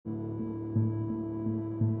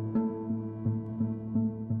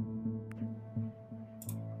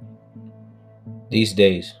These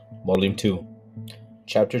Days, Volume 2,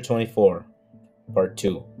 Chapter 24, Part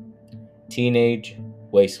 2, Teenage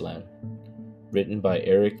Wasteland, written by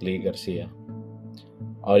Eric Lee Garcia.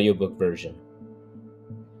 Audiobook version.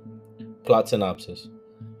 Plot synopsis.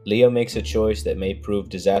 Leo makes a choice that may prove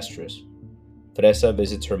disastrous. Fresa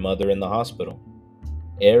visits her mother in the hospital.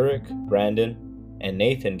 Eric, Brandon, and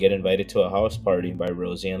Nathan get invited to a house party by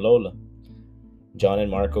Rosie and Lola. John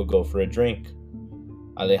and Marko go for a drink.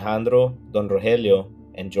 Alejandro, Don Rogelio,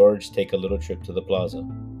 and George take a little trip to the Plaza.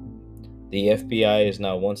 The FBI is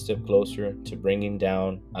now one step closer to bringing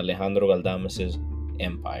down Alejandro Galdamez's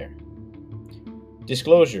empire.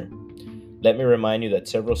 Disclosure. Let me remind you that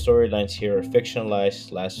several storylines here are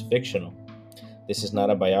fictionalized/fictional. This is not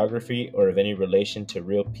a biography or of any relation to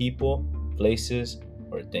real people, places,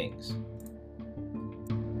 or things.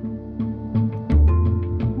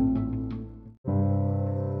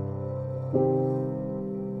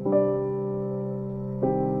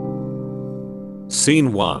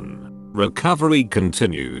 Scene 1. Recovery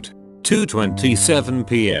continued. 2:27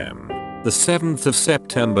 p.m. The 7th of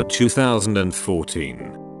September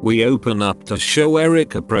 2014. We open up to show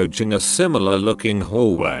Eric approaching a similar looking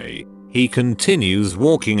hallway. He continues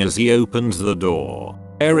walking as he opens the door.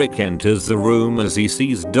 Eric enters the room as he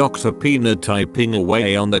sees Dr. Pina typing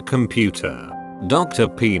away on the computer. Dr.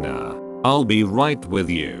 Pina, I'll be right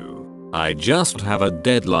with you. I just have a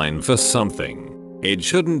deadline for something. It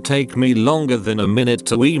shouldn't take me longer than a minute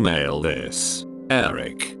to email this.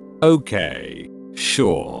 Eric. Okay.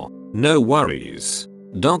 Sure. No worries.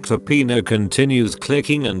 Dr. Pina continues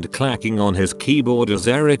clicking and clacking on his keyboard as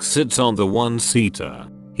Eric sits on the one-seater.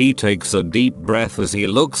 He takes a deep breath as he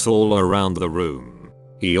looks all around the room.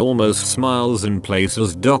 He almost smiles in place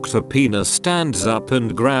as Dr. Pina stands up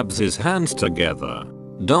and grabs his hands together.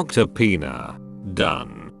 Dr. Pina.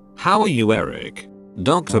 Done. How are you, Eric?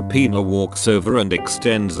 Dr. Pina walks over and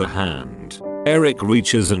extends a hand. Eric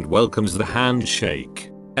reaches and welcomes the handshake.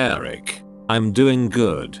 Eric. I'm doing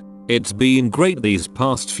good. It's been great these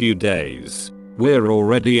past few days. We're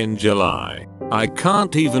already in July. I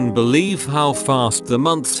can't even believe how fast the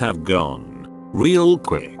months have gone. Real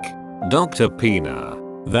quick. Dr. Pina.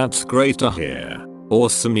 That's great to hear.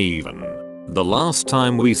 Awesome even. The last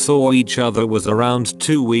time we saw each other was around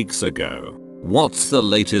 2 weeks ago. What's the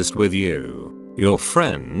latest with you? Your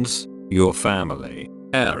friends? Your family?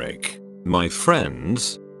 Eric. My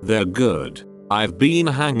friends? They're good. I've been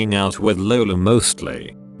hanging out with Lola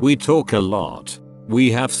mostly. We talk a lot. We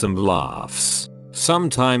have some laughs.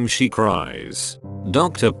 Sometimes she cries.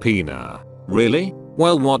 Dr. Pina. Really?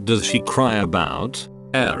 Well, what does she cry about?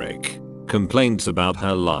 Eric. Complaints about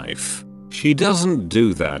her life. She doesn't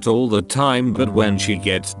do that all the time, but when she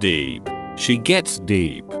gets deep, she gets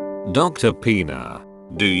deep. Dr. Pina.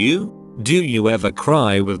 Do you? Do you ever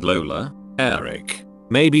cry with Lola? Eric.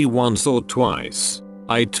 Maybe once or twice.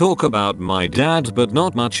 I talk about my dad but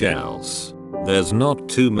not much else. There's not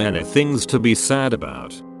too many things to be sad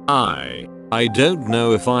about. I don't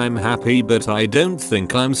know if I'm happy, but I don't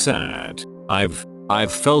think I'm sad. I've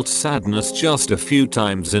felt sadness just a few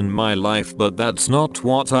times in my life, but that's not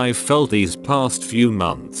what I felt these past few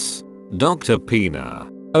months. Dr. Pina.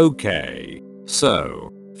 Okay. So,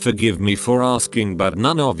 forgive me for asking, but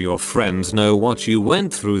none of your friends know what you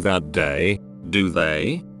went through that day, do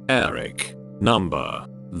they? Eric. Number.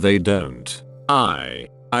 They don't. I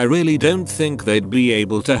really don't think they'd be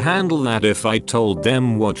able to handle that if I told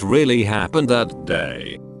them what really happened that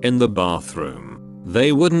day. In the bathroom.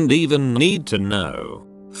 They wouldn't even need to know.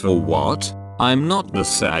 For what? I'm not the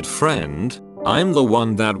sad friend. I'm the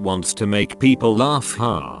one that wants to make people laugh,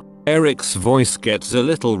 huh? Eric's voice gets a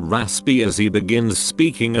little raspy as he begins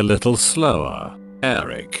speaking a little slower.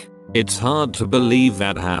 Eric. It's hard to believe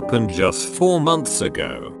that happened just 4 months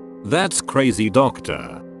ago. That's crazy,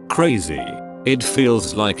 doctor. Crazy. It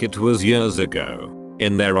feels like it was years ago.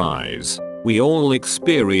 In their eyes, we all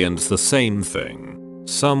experienced the same thing.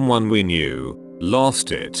 Someone we knew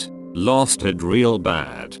lost it real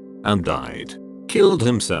bad, and died. Killed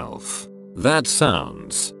himself.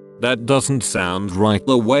 That doesn't sound right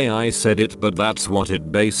the way I said it, but that's what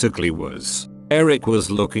it basically was. Eric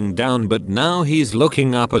was looking down, but now he's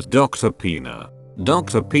looking up at Dr. Pina.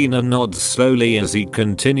 Dr. Pina nods slowly as he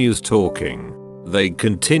continues talking. They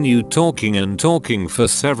continue talking and talking for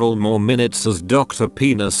several more minutes as Dr.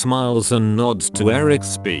 Pina smiles and nods to Eric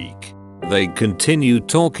speak. They continue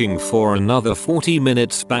talking for another 40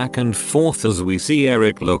 minutes back and forth as we see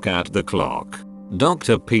Eric look at the clock.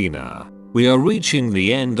 Dr. Pina. We are reaching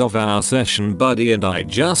the end of our session, buddy, and I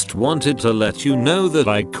just wanted to let you know that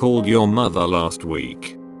I called your mother last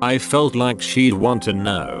week. I felt like she'd want to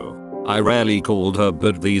know. I rarely called her,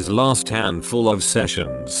 but these last handful of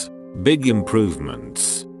sessions, big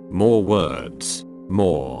improvements, more words,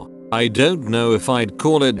 more. I don't know if I'd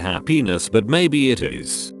call it happiness, but maybe it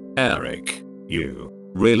is. Eric, you.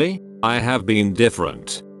 Really? I have been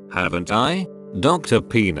different, haven't I? Dr.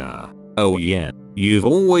 Pina. Oh yeah, you've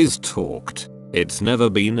always talked. It's never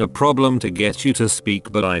been a problem to get you to speak,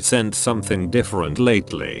 but I sense something different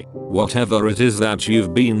lately. Whatever it is that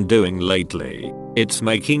you've been doing lately, it's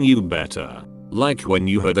making you better. Like when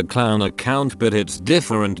you had a clown account, but it's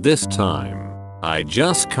different this time. I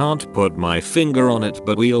just can't put my finger on it,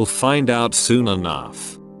 but we'll find out soon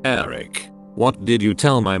enough. Eric, what did you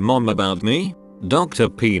tell my mom about me? Dr.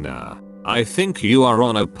 Pina, I think you are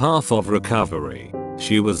on a path of recovery.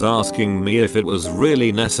 She was asking me if it was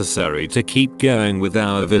really necessary to keep going with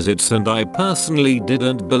our visits, and I personally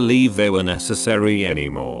didn't believe they were necessary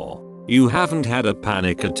anymore. You haven't had a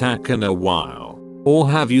panic attack in a while, or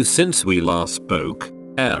have you since we last spoke?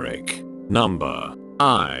 Eric, number.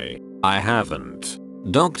 I haven't.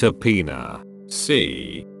 Dr. Pina,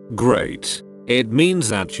 see. Great. It means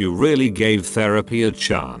that you really gave therapy a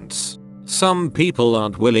chance. Some people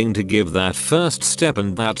aren't willing to give that first step,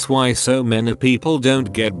 and that's why so many people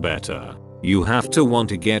don't get better. You have to want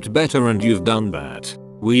to get better, and you've done that.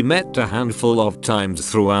 We met a handful of times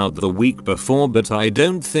throughout the week before, but I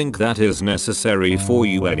don't think that is necessary for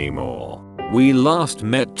you anymore. We last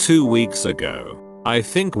met 2 weeks ago. I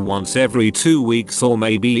think once every 2 weeks or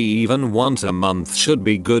maybe even once a month should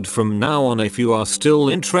be good from now on if you are still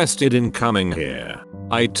interested in coming here.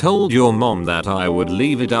 I told your mom that I would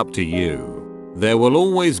leave it up to you. There will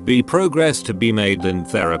always be progress to be made in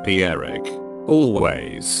therapy, Eric.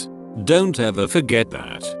 Always. Don't ever forget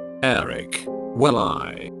that. Eric. Well,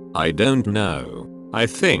 I don't know. I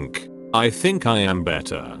think I am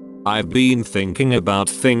better. I've been thinking about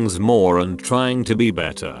things more and trying to be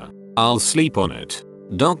better. I'll sleep on it.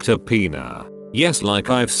 Dr. Pina. Yes, like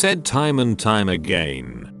I've said time and time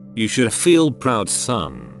again. You should feel proud,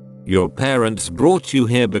 son. Your parents brought you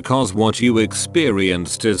here because what you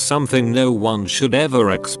experienced is something no one should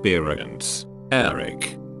ever experience.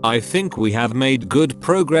 Eric. I think we have made good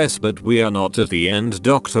progress, but we are not at the end,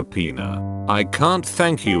 Dr. Pina. I can't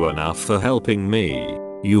thank you enough for helping me.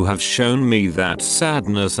 You have shown me that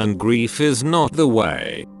sadness and grief is not the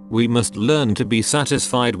way. We must learn to be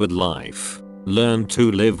satisfied with life. Learn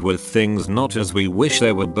to live with things not as we wish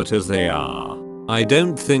they were, but as they are. I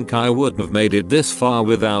don't think I would have made it this far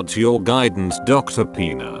without your guidance, Dr.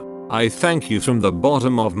 Pina. I thank you from the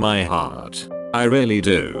bottom of my heart. I really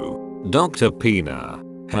do. Dr. Pina.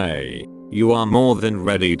 Hey, you are more than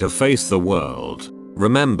ready to face the world.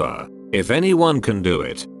 Remember, if anyone can do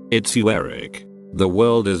it, it's you, Eric. The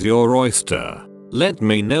world is your oyster. Let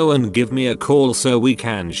me know and give me a call so we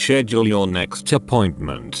can schedule your next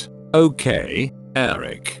appointment. Okay,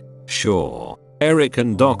 Eric. Sure. Eric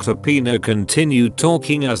and Dr. Pina continue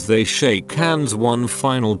talking as they shake hands one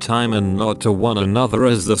final time and nod to one another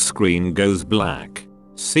as the screen goes black.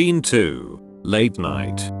 Scene 2. Late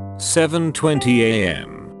night. 7:20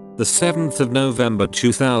 AM. The 7th of November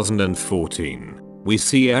 2014. We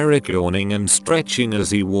see Eric yawning and stretching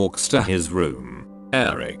as he walks to his room.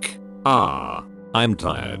 Eric. I'm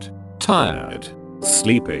tired. Tired.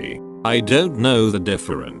 Sleepy. I don't know the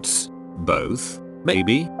difference. Both?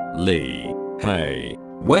 Maybe? Lee. Hey.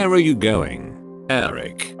 Where are you going?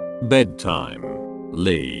 Eric. Bedtime.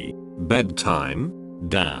 Lee. Bedtime?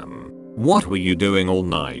 Damn. What were you doing all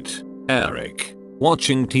night? Eric.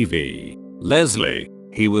 Watching TV. Leslie.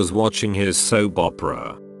 He was watching his soap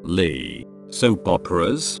opera. Lee. Soap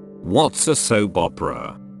operas? What's a soap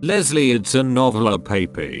opera? Leslie, it's a novella,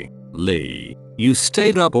 paper. Lee. You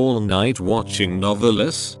stayed up all night watching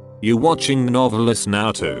Novelas? You watching Novelas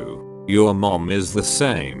now too? Your mom is the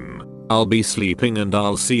same. I'll be sleeping and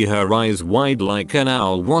I'll see her eyes wide like an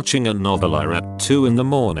owl watching a novella at 2 in the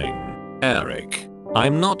morning. Eric.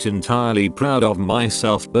 I'm not entirely proud of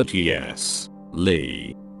myself, but yes.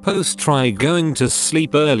 Lee. Post, try going to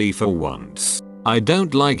sleep early for once. I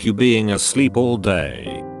don't like you being asleep all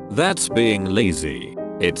day. That's being lazy.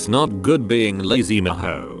 It's not good being lazy,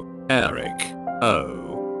 Maho. Eric.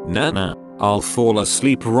 Oh. Nana. I'll fall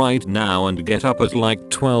asleep right now and get up at like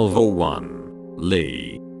 12 or 1.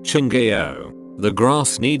 Lee. Chingeo. The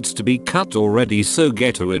grass needs to be cut already, so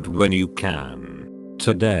get to it when you can.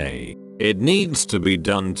 Today. It needs to be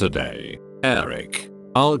done today. Eric.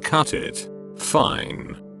 I'll cut it.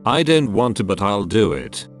 Fine. I don't want to, but I'll do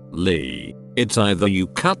it. Lee. It's either you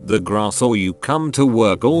cut the grass or you come to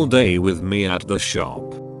work all day with me at the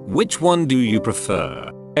shop. Which one do you prefer?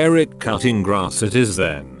 Eric. Cutting grass it is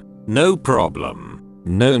then. No problem.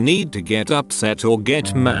 No need to get upset or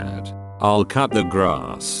get mad. I'll cut the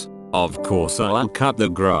grass. Of course I'll cut the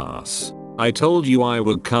grass. I told you I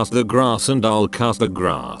would cut the grass and I'll cut the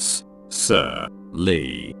grass. Sir.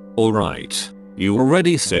 Lee. Alright. You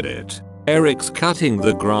already said it. Eric's cutting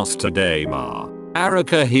the grass today, Ma.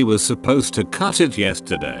 Erica, he was supposed to cut it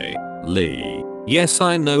yesterday. Lee. Yes,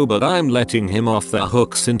 I know, but I'm letting him off the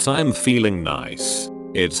hook since I'm feeling nice.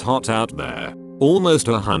 It's hot out there. Almost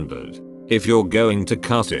 100. If you're going to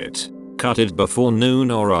cut it before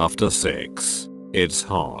noon or after 6. It's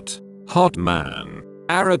hot. Hot, man.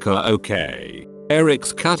 Erica, okay.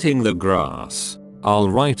 Eric's cutting the grass. I'll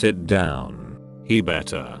write it down. He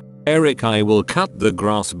better. Eric, I will cut the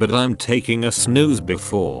grass, but I'm taking a snooze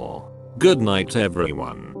before. Good night,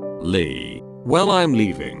 everyone. Lee. Well, I'm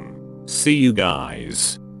leaving. See you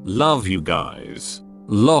guys. Love you guys.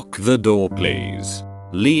 Lock the door, please.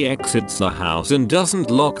 Lee exits the house and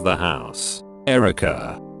doesn't lock the house.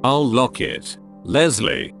 Erica. I'll lock it.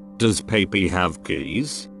 Leslie. Does Papy have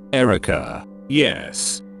keys? Erica.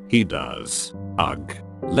 Yes. He does. Ugh.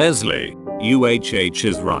 Leslie. UHH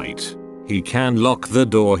is right. He can lock the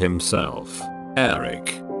door himself.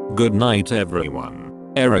 Eric. Good night,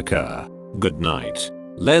 everyone. Erica. Good night.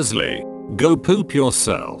 Leslie. Go poop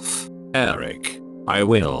yourself. Eric. I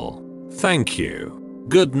will. Thank you.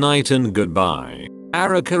 Good night and goodbye.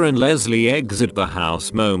 Erica and Leslie exit the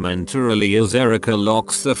house momentarily as Erica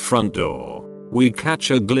locks the front door. We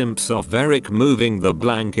catch a glimpse of Eric moving the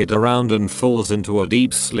blanket around and falls into a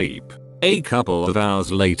deep sleep. A couple of hours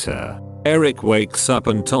later, Eric wakes up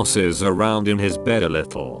and tosses around in his bed a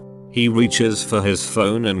little. He reaches for his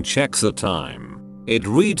phone and checks the time. It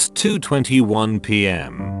reads 2:21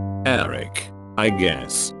 p.m. Eric. I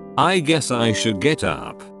guess I should get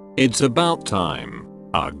up. It's about time.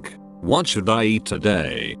 Ugh. What should I eat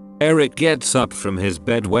today? Eric gets up from his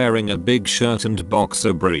bed wearing a big shirt and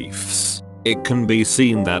boxer briefs. It can be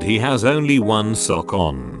seen that he has only one sock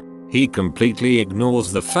on. He completely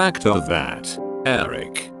ignores the fact of that.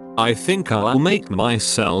 Eric. I think I'll make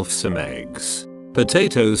myself some eggs.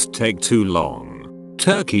 Potatoes take too long.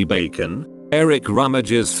 Turkey bacon. Eric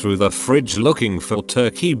rummages through the fridge looking for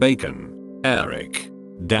turkey bacon. Eric.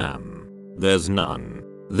 Damn. There's none.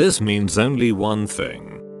 This means only one thing.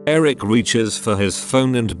 Eric reaches for his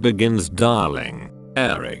phone and begins dialing.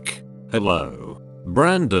 Eric. Hello.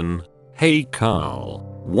 Brandon. Hey Carl.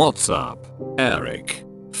 What's up? Eric.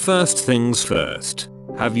 First things first.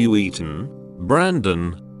 Have you eaten?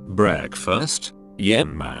 Brandon. Breakfast? Yeah,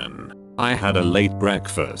 man. I had a late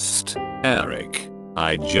breakfast. Eric.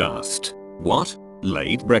 What?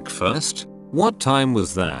 Late breakfast? What time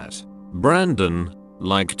was that? Brandon.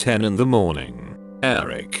 Like 10 in the morning.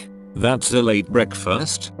 Eric. That's a late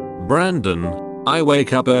breakfast? Brandon. I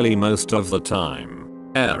wake up early most of the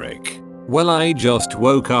time. Eric. Well, I just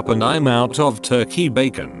woke up and I'm out of turkey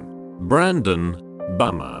bacon. Brandon.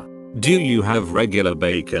 Bummer. Do you have regular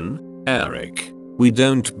bacon? Eric. We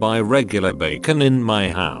don't buy regular bacon in my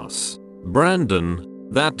house. Brandon.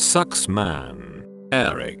 That sucks, man.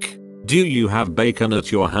 Eric. Do you have bacon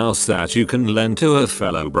at your house that you can lend to a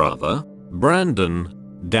fellow brother? Brandon.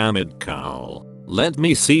 Damn it, Carl. Let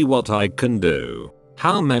me see what I can do.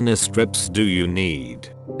 How many strips do you need?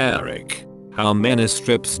 Eric. How many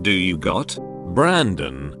strips do you got?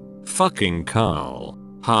 Brandon. Fucking Carl.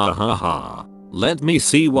 Ha ha ha. Let me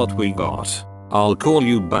see what we got. I'll call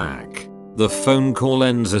you back. The phone call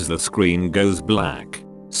ends as the screen goes black.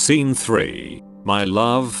 Scene 3. My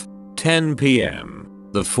love. 10 p.m.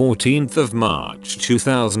 The 14th of March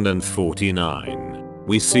 2049.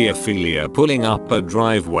 We see Ophelia pulling up a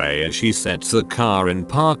driveway as she sets the car in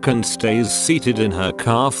park and stays seated in her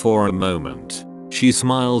car for a moment. She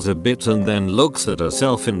smiles a bit and then looks at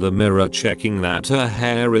herself in the mirror, checking that her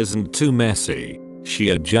hair isn't too messy. She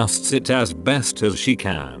adjusts it as best as she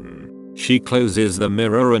can. She closes the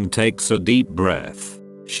mirror and takes a deep breath.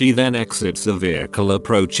 She then exits the vehicle,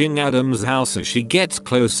 approaching Adam's house as she gets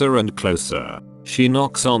closer and closer. She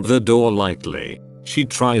knocks on the door lightly. She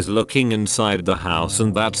tries looking inside the house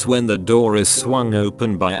and that's when the door is swung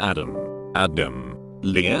open by Adam. Adam.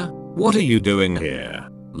 Leah? What are you doing here?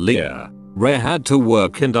 Leah. Ray had to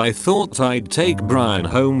work and I thought I'd take Brian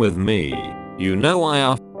home with me. You know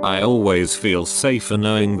I always feel safer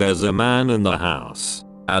knowing there's a man in the house.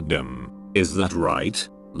 Adam. Is that right?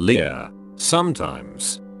 Leah.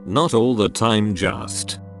 Sometimes. Not all the time,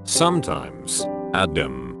 just sometimes.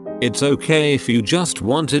 Adam. It's okay if you just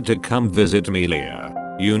wanted to come visit me,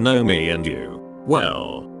 Leah. You know me and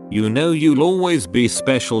well, you know you'll always be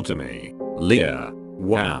special to me. Leah.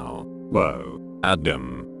 Wow. Whoa.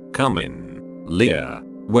 Adam. Come in. Leah.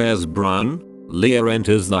 Where's Brian? Leah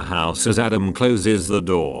enters the house as Adam closes the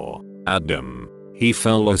door. Adam. He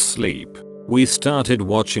fell asleep. We started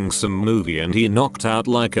watching some movie and he knocked out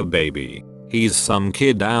like a baby. He's some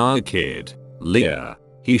kid, our kid. Leah.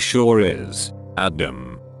 He sure is.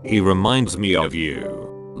 Adam. He reminds me of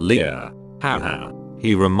you. Leah. Haha.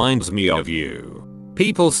 He reminds me of you.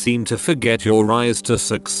 People seem to forget your rise to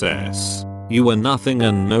success. You were nothing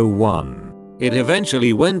and no one. It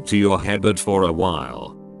eventually went to your head, but for a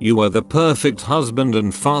while, you were the perfect husband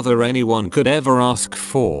and father anyone could ever ask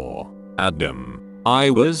for. Adam. I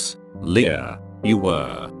was? Leah. You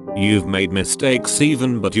were. You've made mistakes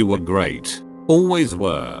even, but you were great. Always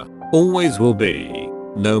were. Always will be.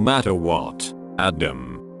 No matter what.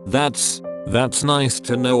 Adam. That's nice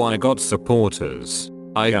to know I got supporters.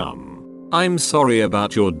 I'm sorry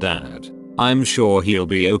about your dad. I'm sure he'll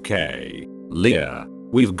be okay. Leah.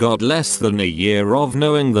 We've got less than a year of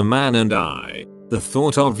knowing the man, and the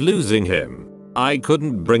thought of losing him, I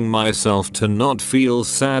couldn't bring myself to not feel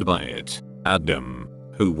sad by it. Adam.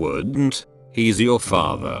 Who wouldn't? He's your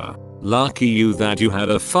father. Lucky you that you had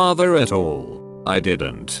a father at all. I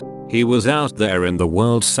didn't. He was out there in the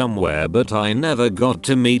world somewhere, but I never got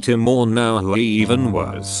to meet him or know who he even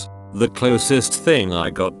was. The closest thing I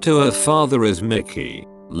got to a father is Mickey.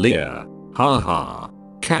 Leah. Haha.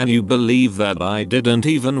 Can you believe that I didn't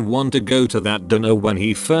even want to go to that dinner when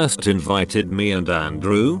he first invited me and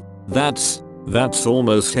Andrew? That's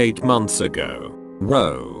almost 8 months ago.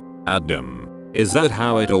 Whoa. Adam. Is that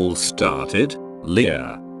how it all started?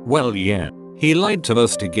 Leah. Well, yeah. He lied to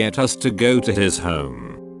us to get us to go to his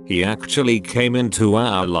home. He actually came into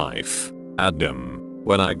our life. Adam.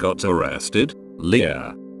 When I got arrested?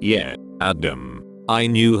 Leah. Yeah. Adam. I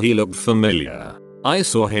knew he looked familiar. I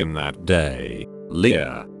saw him that day.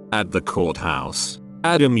 Leah. At the courthouse.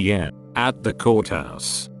 Adam. Yeah. At the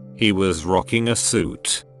courthouse. He was rocking a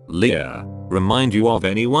suit. Leah. Remind you of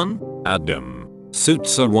anyone? Adam.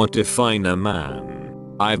 Suits are what define a man.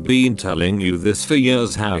 I've been telling you this for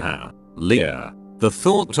years. Haha. Leah. The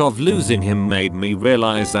thought of losing him made me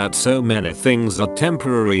realize that so many things are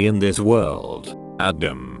temporary in this world.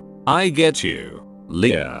 Adam. I get you.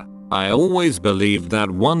 Leah. I always believed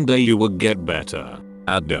that one day you would get better.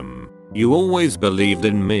 Adam. You always believed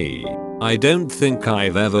in me. I don't think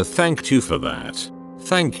I've ever thanked you for that.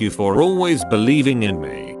 Thank you for always believing in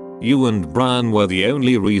me. You and Brian were the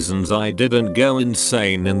only reasons I didn't go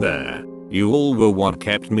insane in there. You all were what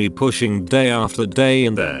kept me pushing day after day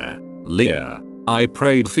in there. Leah. I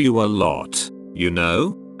prayed for you a lot. You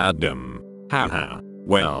know? Adam. Haha.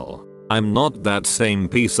 Well, I'm not that same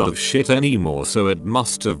piece of shit anymore, so it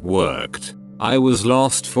must have worked. I was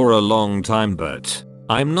lost for a long time, but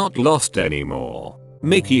I'm not lost anymore.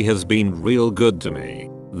 Mickey has been real good to me.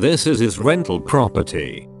 This is his rental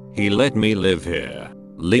property. He let me live here.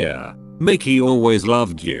 Leah. Mickey always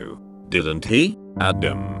loved you, didn't he?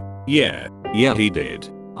 Adam. Yeah he did.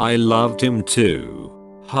 I loved him too.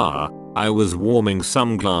 Huh. I was warming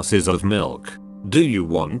some glasses of milk. Do you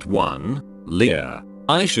want one? Leah.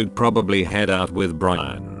 I should probably head out with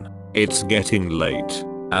Brian. It's getting late.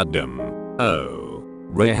 Adam. Oh.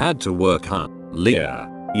 Ray had to work, huh? Leah.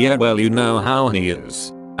 Yeah, well, you know how he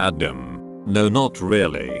is. Adam. No, not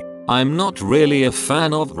really. I'm not really a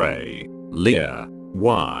fan of Ray. Leah.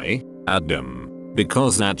 Why? Adam.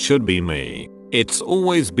 Because that should be me. It's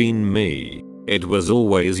always been me. It was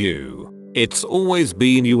always you. It's always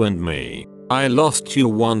been you and me. I lost you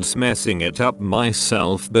once messing it up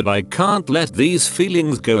myself, but I can't let these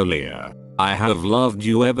feelings go, Leah. I have loved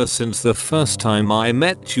you ever since the first time I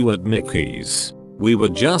met you at Mickey's. We were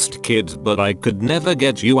just kids, but I could never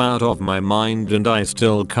get you out of my mind, and I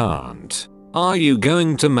still can't. Are you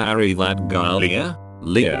going to marry that guy, Leah?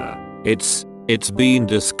 Leah. It's been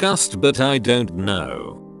discussed, but I don't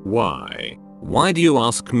know. Why? Why do you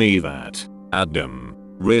ask me that? Adam.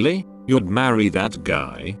 Really? You'd marry that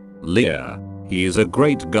guy? Leah. He is a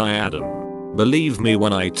great guy, Adam. Believe me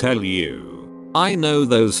when I tell you. I know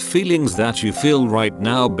those feelings that you feel right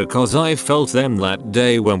now because I felt them that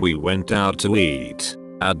day when we went out to eat.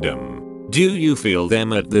 Adam. Do you feel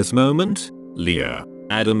them at this moment? Leah.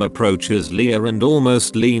 Adam approaches Leah and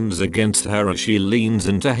almost leans against her as she leans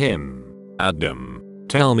into him. Adam.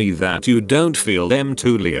 Tell me that you don't feel them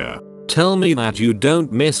too, Leah. Tell me that you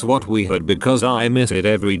don't miss what we had, because I miss it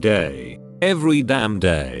every day. Every damn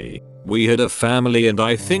day. We had a family and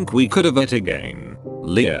I think we could have it again.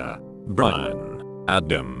 Leah. Brian.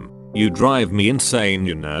 Adam. You drive me insane,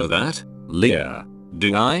 you know that? Leah.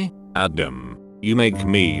 Do I? Adam. You make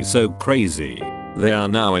me so crazy. They are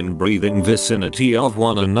now in breathing vicinity of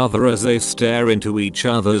one another as they stare into each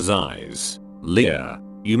other's eyes. Leah.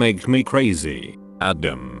 You make me crazy.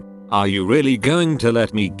 Adam. Are you really going to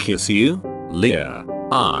let me kiss you? Leah.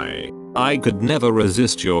 I could never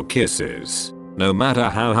resist your kisses. No matter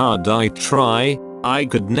how hard I try, I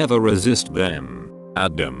could never resist them.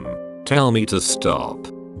 Adam. Tell me to stop.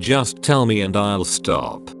 Just tell me and I'll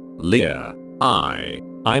stop. Leah.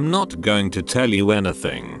 I'm not going to tell you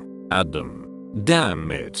anything. Adam.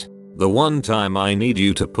 Damn it. The one time I need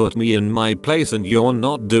you to put me in my place and you're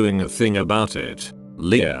not doing a thing about it.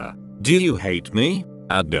 Leah. Do you hate me?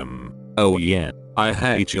 Adam. Oh yeah, I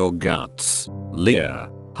hate your guts. Leah.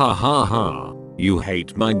 Ha ha ha. You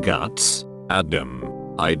hate my guts?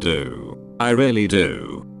 Adam. I do. I really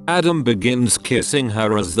do. Adam begins kissing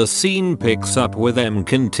her as the scene picks up with them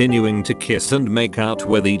continuing to kiss and make out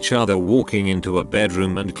with each other, walking into a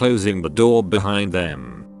bedroom and closing the door behind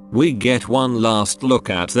them. We get one last look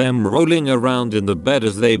at them rolling around in the bed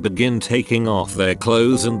as they begin taking off their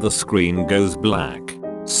clothes and the screen goes black.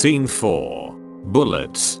 Scene 4.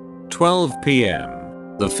 Bullets. 12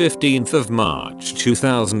 p.m. The 15th of March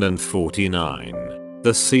 2049.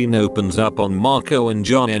 The scene opens up on Marko and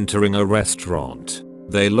John entering a restaurant.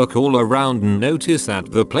 They look all around and notice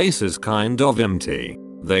that the place is kind of empty.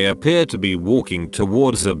 They appear to be walking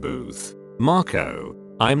towards a booth. Marko.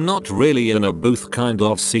 I'm not really in a booth kind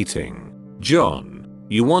of seating. John.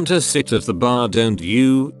 You want to sit at the bar, don't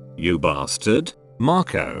you, you bastard?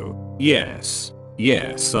 Marko. Yes.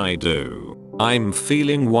 Yes I do. I'm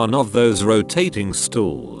feeling one of those rotating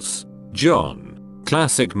stools. John.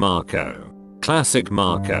 Classic Marko. Classic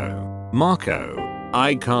Marko. Marko.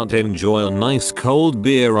 I can't enjoy a nice cold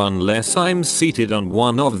beer unless I'm seated on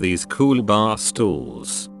one of these cool bar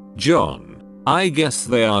stools. John. I guess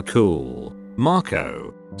they are cool.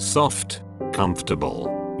 Marko. Soft.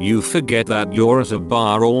 Comfortable. You forget that you're at a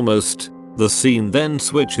bar almost. The scene then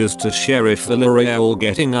switches to Sheriff Villarreal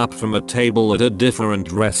getting up from a table at a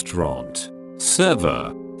different restaurant.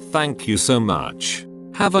 Server. Thank you so much.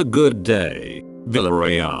 Have a good day.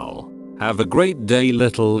 Villarreal. Have a great day,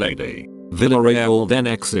 little lady. Villarreal then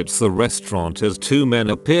exits the restaurant as two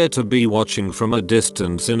men appear to be watching from a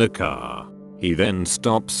distance in a car. He then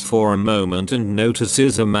stops for a moment and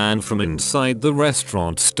notices a man from inside the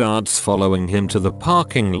restaurant starts following him to the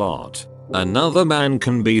parking lot. Another man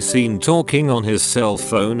can be seen talking on his cell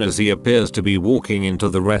phone as he appears to be walking into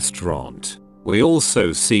the restaurant. We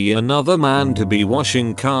also see another man to be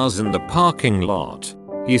washing cars in the parking lot.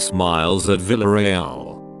 He smiles at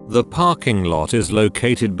Villarreal. The parking lot is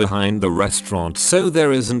located behind the restaurant, so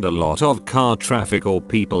there isn't a lot of car traffic or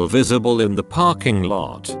people visible in the parking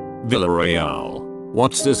lot. Villarreal.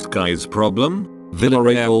 What's this guy's problem?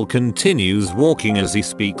 Villarreal continues walking as he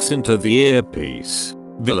speaks into the earpiece.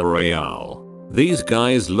 Villarreal. These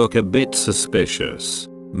guys look a bit suspicious.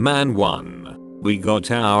 Man 1. We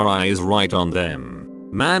got our eyes right on them.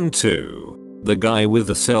 Man 2. The guy with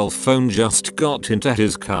the cell phone just got into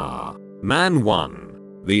his car. Man 1.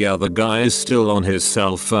 The other guy is still on his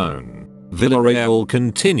cell phone. Villarreal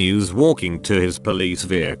continues walking to his police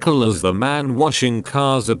vehicle as the man washing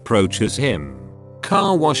cars approaches him.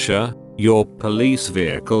 Car washer, your police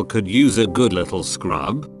vehicle could use a good little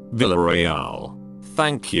scrub. Villarreal.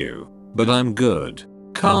 Thank you, but I'm good.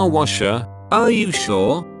 Car washer, are you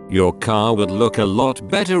sure? Your car would look a lot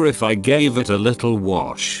better if I gave it a little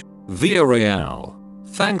wash. Villarreal.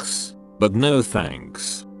 Thanks, but no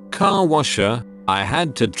thanks. Car washer, I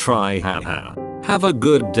had to try, haha. Have a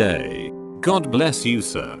good day. God bless you,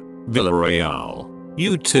 sir. Villarreal.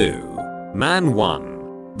 You too. Man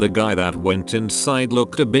 1. The guy that went inside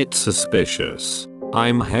looked a bit suspicious.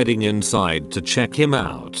 I'm heading inside to check him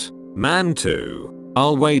out. Man 2.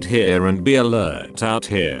 I'll wait here and be alert out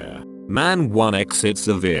here. Man 1 exits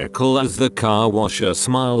the vehicle as the car washer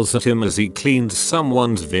smiles at him as he cleans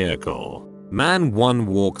someone's vehicle. Man 1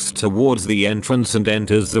 walks towards the entrance and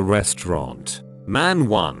enters the restaurant. Man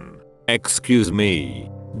 1. Excuse me.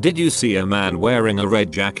 Did you see a man wearing a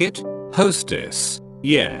red jacket? Hostess.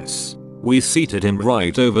 Yes. We seated him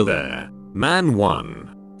right over there. Man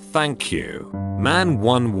 1. Thank you. Man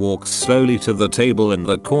 1 walks slowly to the table in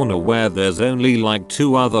the corner where there's only like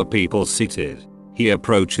 2 other people seated. He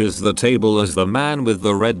approaches the table as the man with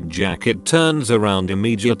the red jacket turns around,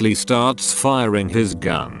 immediately starts firing his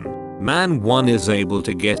gun. Man 1 is able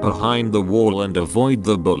to get behind the wall and avoid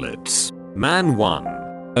the bullets. Man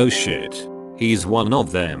 1. Oh shit. He's one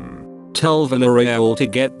of them. Tell Villarreal to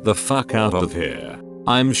get the fuck out of here.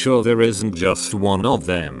 I'm sure there isn't just one of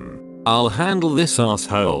them. I'll handle this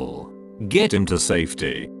asshole. Get him to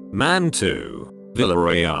safety. Man 2.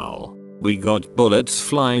 Villarreal. We got bullets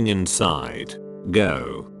flying inside.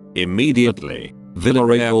 Go. Immediately.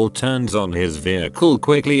 Villarreal turns on his vehicle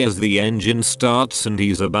quickly as the engine starts and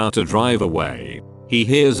he's about to drive away. He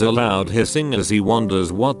hears a loud hissing as he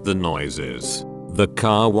wonders what the noise is. The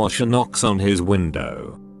car washer knocks on his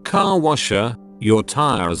window. Car washer, your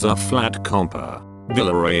tires are flat compa.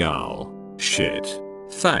 Villarreal. Shit.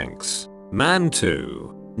 Thanks. Man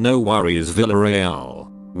 2. No worries Villarreal.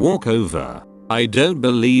 Walk over. I don't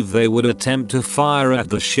believe they would attempt to fire at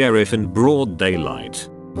the sheriff in broad daylight.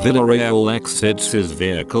 Villarreal exits his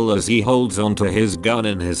vehicle as he holds onto his gun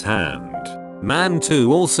in his hand. Man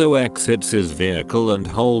 2 also exits his vehicle and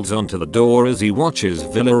holds onto the door as he watches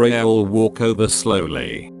Villarreal walk over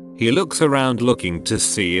slowly. He looks around looking to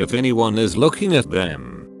see if anyone is looking at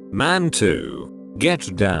them. Man 2.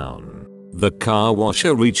 Get down. The car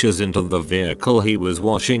washer reaches into the vehicle he was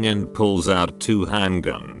washing and pulls out 2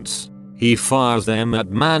 handguns. He fires them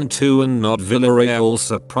at Man 2 and not Villarreal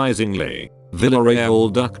surprisingly.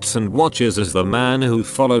 Villarreal ducks and watches as the man who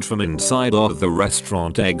followed from inside of the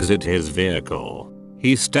restaurant exit his vehicle.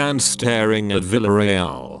 He stands staring at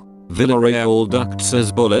Villarreal. Villarreal ducks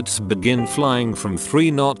as bullets begin flying from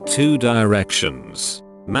 3 not 2 directions.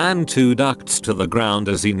 Man 2 ducks to the ground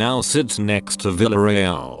as he now sits next to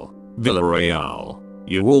Villarreal. Villarreal,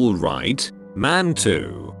 you alright? Man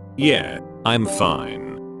 2, yeah, I'm fine.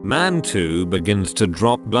 Man 2 begins to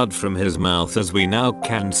drop blood from his mouth as we now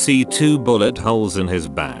can see 2 bullet holes in his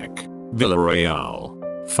back. Villarreal.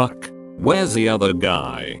 Fuck. Where's the other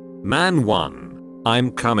guy? Man 1. I'm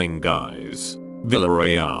coming guys.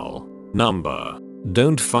 Villarreal. Number.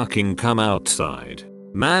 Don't fucking come outside.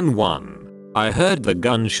 Man 1. I heard the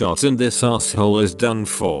gunshots and this asshole is done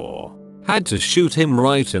for. Had to shoot him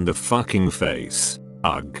right in the fucking face.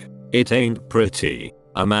 Ugh. It ain't pretty.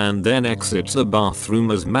 A man then exits the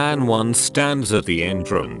bathroom as Man 1 stands at the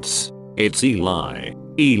entrance. It's Eli.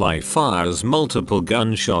 Eli fires multiple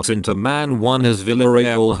gunshots into Man 1 as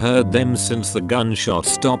Villarreal heard them since the gunshot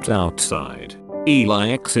stopped outside. Eli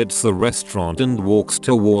exits the restaurant and walks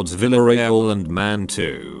towards Villarreal and Man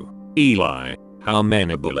 2. Eli, how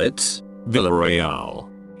many bullets? Villarreal.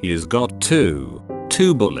 He's got 2.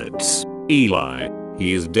 2 bullets. Eli,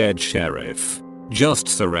 he is dead sheriff. Just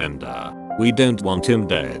surrender. We don't want him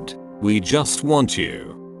dead. We just want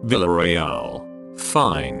you. Villarreal.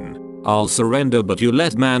 Fine. I'll surrender but you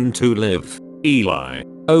let Man 2 live. Eli.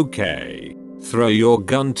 Okay. Throw your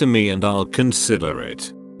gun to me and I'll consider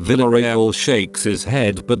it. Villarreal shakes his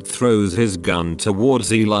head but throws his gun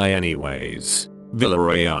towards Eli anyways.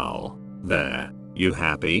 Villarreal. There. You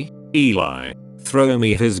happy? Eli. Throw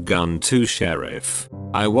me his gun too sheriff.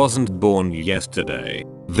 I wasn't born yesterday.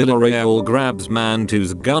 Villarreal grabs Man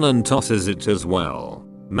 2's gun and tosses it as well.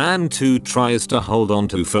 Man 2 tries to hold on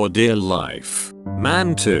to for dear life.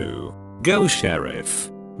 Man 2. Go sheriff.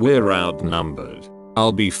 We're outnumbered.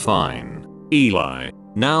 I'll be fine. Eli.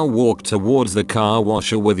 Now walk towards the car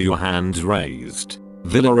washer with your hands raised.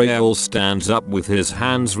 Villarreal stands up with his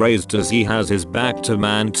hands raised as he has his back to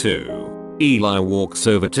Man 2. Eli walks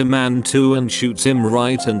over to Man 2 and shoots him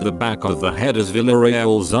right in the back of the head as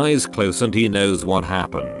Villarreal's eyes close and he knows what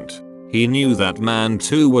happened. He knew that Man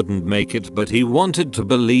 2 wouldn't make it but he wanted to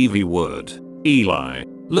believe he would. Eli.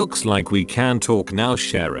 Looks like we can talk now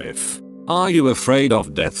sheriff. Are you afraid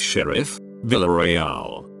of death sheriff?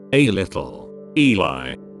 Villarreal. A little.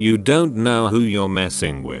 Eli. You don't know who you're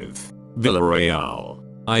messing with. Villarreal.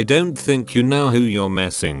 I don't think you know who you're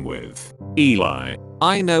messing with. Eli.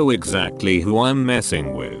 I know exactly who I'm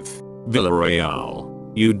messing with.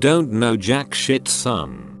 Villarreal. You don't know jack shit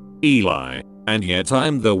son. Eli. And yet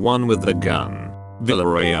I'm the one with the gun.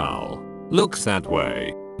 Villarreal. Looks that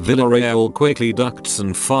way. Villarreal quickly ducks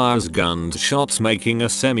and fires guns shots making a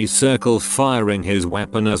semicircle firing his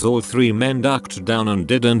weapon as all 3 men ducked down and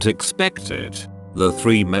didn't expect it. The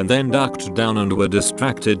 3 men then ducked down and were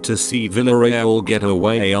distracted to see Villarreal get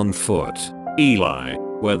away on foot. Eli.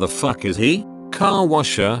 Where the fuck is he? Car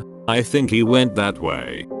washer, I think he went that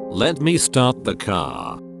way. Let me start the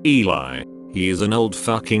car. Eli. He's an old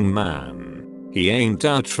fucking man. He ain't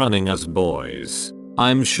outrunning us boys.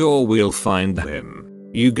 I'm sure we'll find him.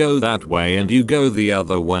 You go that way and you go the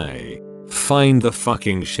other way. Find the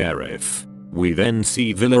fucking sheriff. We then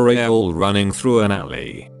see Villarreal running through an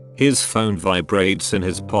alley. His phone vibrates in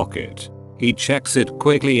his pocket. He checks it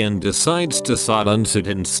quickly and decides to silence it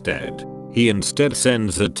instead. He instead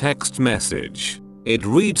sends a text message. It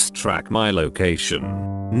reads track my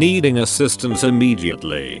location. Needing assistance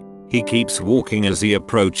immediately. He keeps walking as he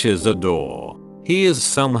approaches a door. He is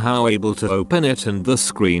somehow able to open it and the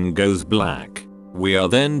screen goes black. We are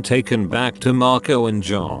then taken back to Marko and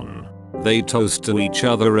John. They toast to each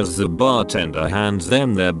other as the bartender hands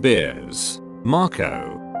them their beers.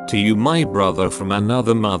 Marko. To you my brother from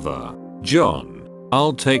another mother. John.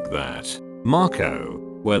 I'll take that. Marko.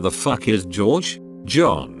 Where the fuck is George?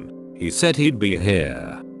 John. He said he'd be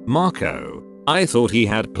here. Marko. I thought he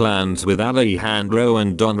had plans with Alejandro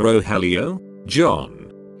and Don Rogelio.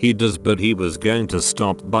 John. He does, but he was going to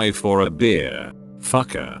stop by for a beer.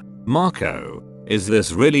 Fucker. Marko. Is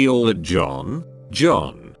this really all at John?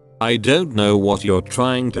 John. I don't know what you're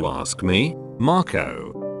trying to ask me.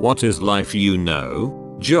 Marko. What is life, you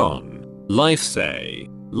know? John. Life's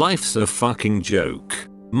a fucking joke.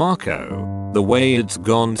 Marko. The way it's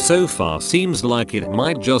gone so far seems like it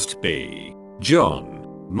might just be.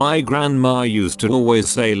 John. My grandma used to always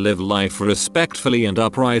say live life respectfully and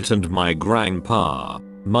upright, and my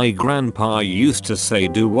grandpa used to say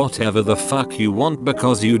do whatever the fuck you want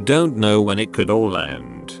because you don't know when it could all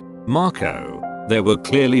end. Marko. They were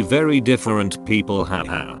clearly very different people,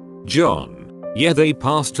 haha. John. Yeah, they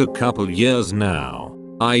passed a couple years now.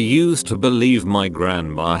 I used to believe my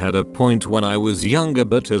grandma had a point when I was younger,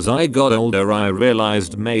 but as I got older I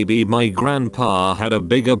realized maybe my grandpa had a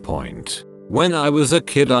bigger point. When I was a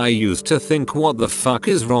kid I used to think, what the fuck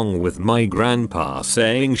is wrong with my grandpa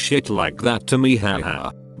saying shit like that to me,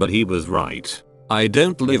 haha. But he was right. I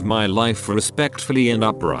don't live my life respectfully and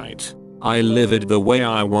upright. I live it the way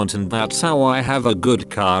I want, and that's how I have a good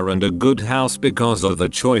car and a good house because of the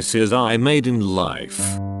choices I made in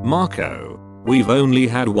life. Marko. We've only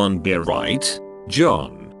had one beer, right?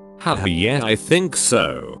 John. Haha, yeah, I think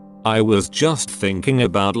so. I was just thinking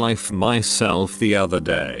about life myself the other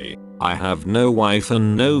day. I have no wife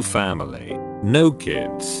and no family. No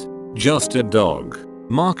kids. Just a dog.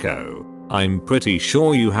 Marko. I'm pretty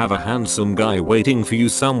sure you have a handsome guy waiting for you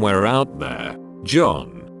somewhere out there.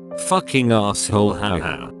 John. Fucking asshole,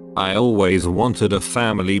 haha. I always wanted a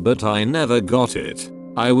family but I never got it.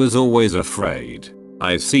 I was always afraid.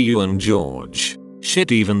 I see you and George.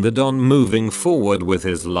 Shit, even the Don moving forward with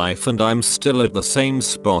his life, and I'm still at the same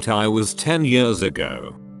spot I was 10 years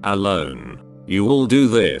ago. Alone. You all do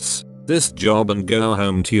this job and go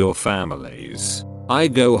home to your families. I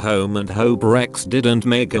go home and hope Rex didn't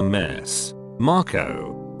make a mess.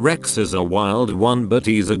 Marko. Rex is a wild one but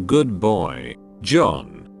he's a good boy.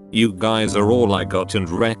 John. You guys are all I got, and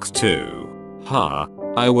Rex too. Ha.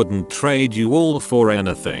 I wouldn't trade you all for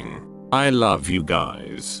anything. I love you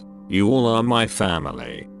guys. You all are my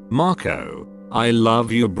family. Marko. I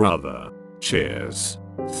love you, brother. Cheers.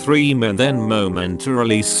 Three men then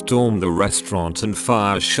momentarily storm the restaurant and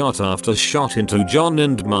fire shot after shot into John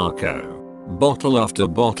and Marko. Bottle after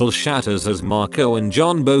bottle shatters as Marko and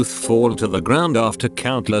John both fall to the ground after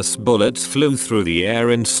countless bullets flew through the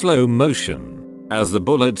air in slow motion. As the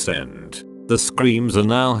bullets end, the screams are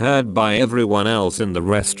now heard by everyone else in the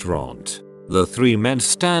restaurant. The three men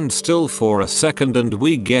stand still for a second and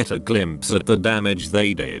we get a glimpse at the damage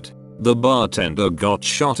they did. The bartender got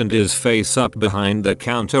shot and is face up behind the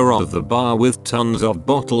counter of the bar with tons of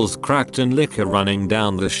bottles cracked and liquor running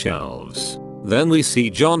down the shelves. Then we see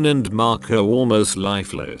John and Marko almost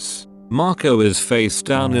lifeless. Marko is face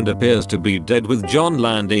down and appears to be dead, with John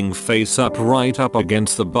landing face up right up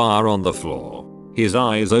against the bar on the floor. His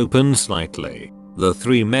eyes open slightly. The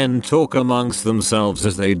three men talk amongst themselves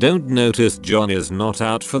as they don't notice John is not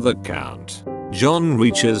out for the count. John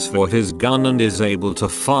reaches for his gun and is able to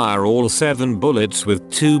fire all 7 bullets, with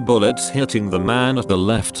 2 bullets hitting the man at the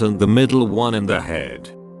left and the middle one in the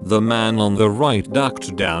head. The man on the right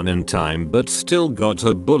ducked down in time but still got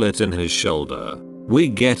a bullet in his shoulder. We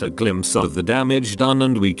get a glimpse of the damage done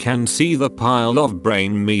and we can see the pile of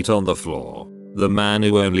brain meat on the floor. The man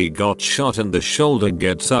who only got shot in the shoulder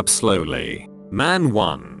gets up slowly. Man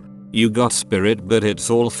 1. You got spirit but it's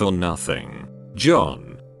all for nothing.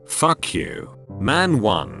 John. Fuck you. Man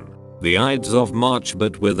 1. The Ides of March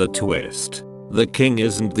but with a twist. The king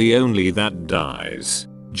isn't the only that dies.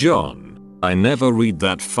 John. I never read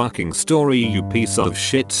that fucking story, you piece of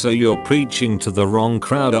shit, so you're preaching to the wrong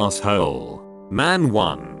crowd, asshole. Man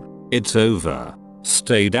 1. It's over.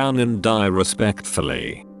 Stay down and die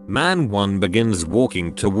respectfully. Man 1 begins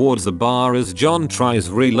walking towards the bar as John tries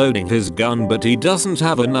reloading his gun, but he doesn't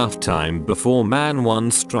have enough time before Man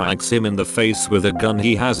 1 strikes him in the face with a gun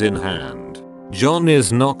he has in hand. John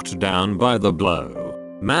is knocked down by the blow.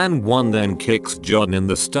 Man 1 then kicks John in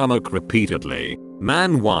the stomach repeatedly.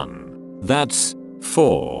 Man 1. That's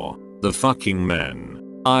 4. The fucking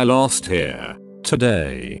men I lost here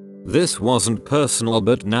today. This wasn't personal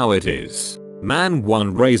but now it is. Man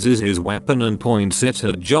 1 raises his weapon and points it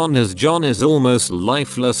at John as John is almost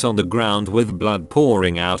lifeless on the ground with blood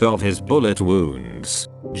pouring out of his bullet wounds.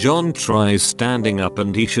 John tries standing up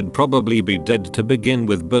and he should probably be dead to begin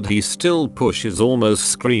with, but he still pushes,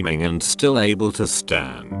 almost screaming and still able to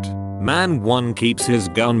stand. Man 1 keeps his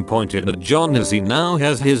gun pointed at John as he now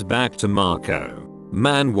has his back to Marko.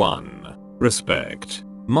 Man 1. Respect.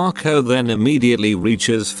 Marko then immediately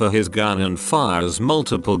reaches for his gun and fires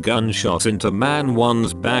multiple gunshots into man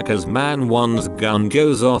one's back as man one's gun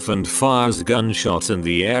goes off and fires gunshots in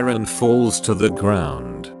the air and falls to the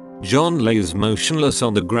ground. John lays motionless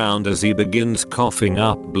on the ground as he begins coughing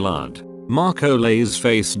up blood. Marko lays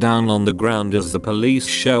face down on the ground as the police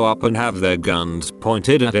show up and have their guns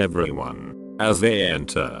pointed at everyone. As they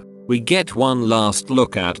enter, we get one last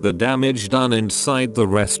look at the damage done inside the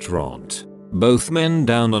restaurant. Both men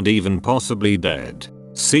down and even possibly dead.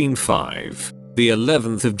 Scene 5. The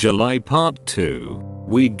 11th of July Part 2.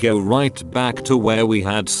 We go right back to where we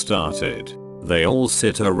had started. They all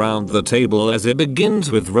sit around the table as it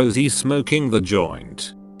begins with Rosie smoking the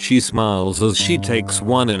joint. She smiles as she takes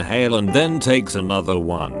one inhale and then takes another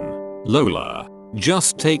one. Lola,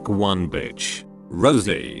 just take one bitch.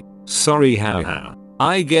 Rosie, sorry haha.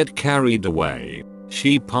 I get carried away.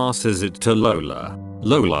 She passes it to Lola.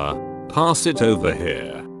 Lola, pass it over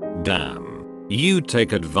here. Damn. You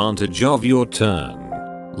take advantage of your turn.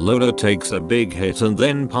 Lola takes a big hit and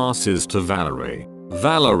then passes to Valerie.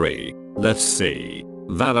 Valerie, let's see.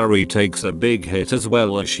 Valerie takes a big hit as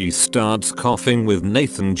well as she starts coughing with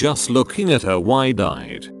Nathan just looking at her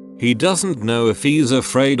wide-eyed. He doesn't know if he's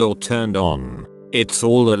afraid or turned on. It's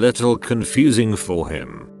all a little confusing for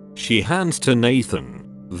him. She hands to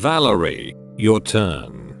Nathan. Valerie, your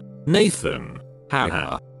turn. Nathan,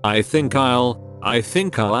 haha. I think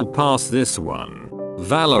I'll pass this one.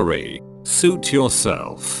 Valerie, suit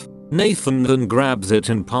yourself. Nathan then grabs it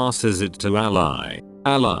and passes it to Ally.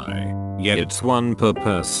 Ally, yeah, it's one per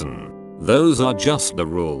person. Those are just the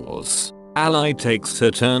rules. Ally takes her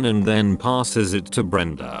turn and then passes it to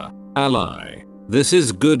Brenda. Ally, this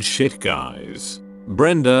is good shit guys.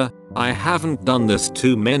 Brenda, I haven't done this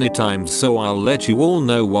too many times so I'll let you all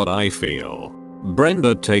know what I feel.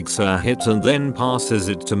 Brenda takes her hit and then passes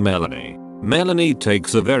it to Melanie. Melanie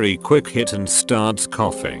takes a very quick hit and starts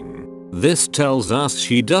coughing. This tells us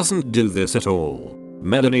she doesn't do this at all.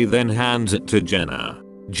 Melanie then hands it to Jenna.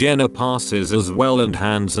 Jenna passes as well and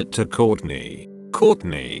hands it to Courtney.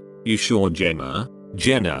 Courtney, you sure Jenna?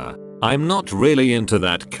 Jenna, I'm not really into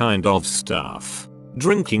that kind of stuff.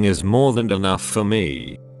 Drinking is more than enough for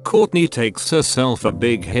me. Courtney takes herself a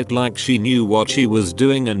big hit like she knew what she was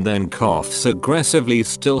doing and then coughs aggressively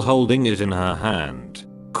still holding it in her hand.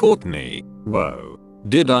 Courtney, whoa.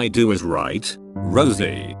 Did I do it right?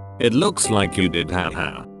 Rosie, it looks like you did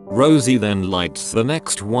haha. Rosie then lights the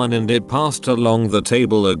next one and it passed along the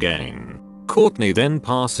table again. Courtney then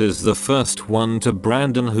passes the first one to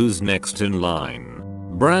Brandon who's next in line.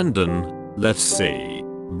 Brandon, let's see.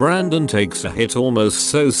 Brandon takes a hit almost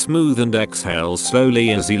so smooth and exhales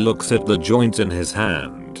slowly as he looks at the joint in his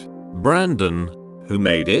hand. Brandon, who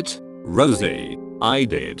made it? Rosie, I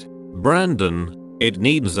did. Brandon, it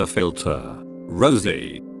needs a filter.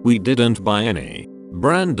 Rosie, we didn't buy any.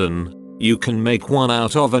 Brandon, you can make one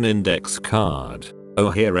out of an index card.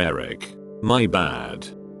 Oh here Eric. My bad.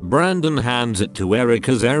 Brandon hands it to Eric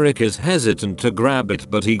as Eric is hesitant to grab it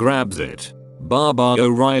but he grabs it. Baba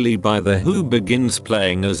O'Reilly by The Who begins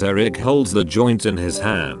playing as Eric holds the joint in his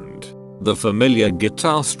hand. The familiar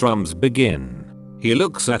guitar strums begin. He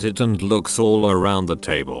looks at it and looks all around the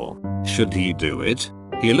table. Should he do it?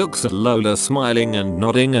 He looks at Lola smiling and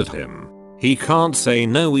nodding at him. He can't say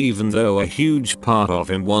no even though a huge part of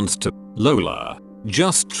him wants to. Lola,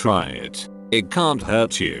 just try it. It can't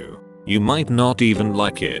hurt you. You might not even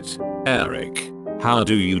like it. Eric, how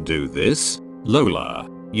do you do this? Lola,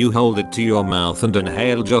 you hold it to your mouth and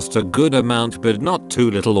inhale just a good amount but not too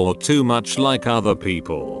little or too much like other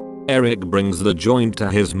people. Eric brings the joint to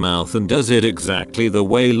his mouth and does it exactly the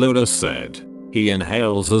way Lola said. He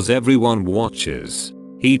inhales as everyone watches.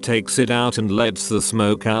 He takes it out and lets the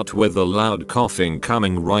smoke out with a loud coughing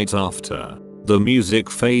coming right after. The music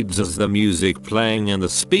fades as the music playing and the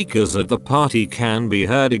speakers at the party can be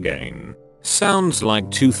heard again. Sounds like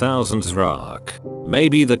 2000s rock.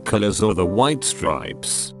 Maybe The Colors or the White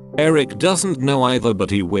Stripes. Eric doesn't know either but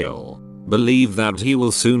he will. Believe that he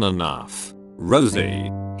will soon enough.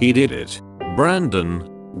 Rosie, he did it. Brandon,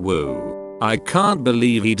 woo. I can't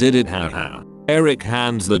believe he did it haha. Eric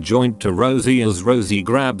hands the joint to Rosie as Rosie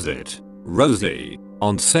grabs it. Rosie,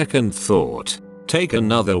 on second thought, take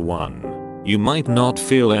another one. You might not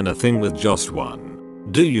feel anything with just one.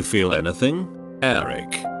 Do you feel anything?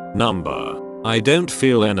 Eric, number. I don't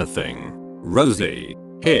feel anything. Rosie,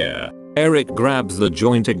 here. Eric grabs the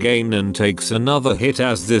joint again and takes another hit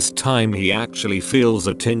as this time he actually feels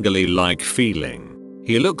a tingly like feeling.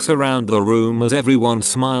 He looks around the room as everyone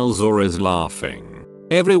smiles or is laughing.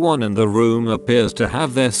 Everyone in the room appears to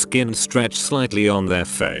have their skin stretch slightly on their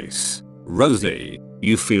face. Rosie,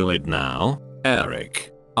 You feel it now,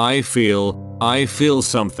 Eric? I feel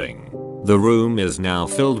something. The room is now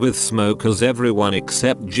filled with smoke as everyone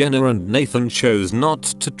except Jenna and Nathan chose not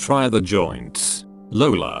to try the joints.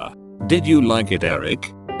 Lola, did you like it,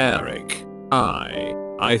 Eric? Eric,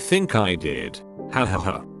 I think I did. Ha ha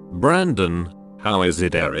ha. Brandon, how is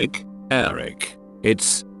it, Eric? Eric,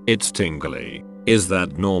 it's tingly. Is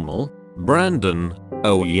that normal? Brandon,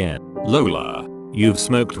 oh yeah. Lola, you've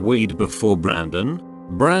smoked weed before, Brandon?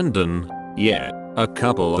 Brandon, yeah, a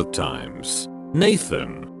couple of times.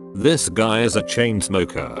 Nathan, this guy is a chain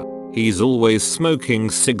smoker. He's always smoking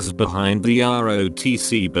cigs behind the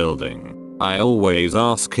ROTC building. I always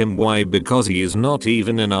ask him why, because he is not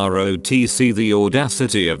even in ROTC. The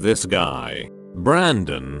audacity of this guy.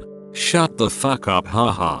 Brandon, shut the fuck up,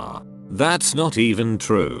 haha. That's not even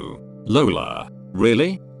true. Lola,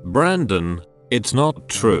 really? Brandon, it's not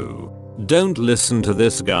true. Don't listen to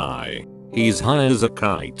this guy. He's high as a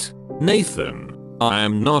kite. Nathan, I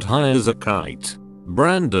am not high as a kite.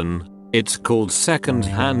 Brandon, it's called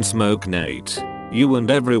second-hand smoke, Nate. You and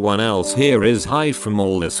everyone else here is high from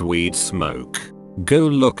all this weed smoke. Go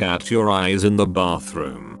look at your eyes in the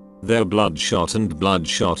bathroom. They're bloodshot and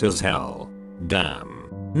bloodshot as hell.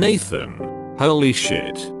 Damn. Nathan, holy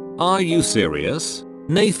shit. Are you serious?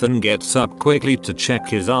 Nathan gets up quickly to check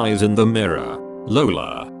his eyes in the mirror.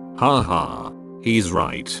 Lola, haha. He's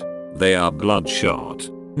right. They are bloodshot.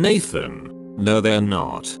 Nathan, no they're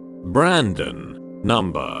not. Brandon,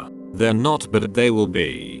 number. They're not, but they will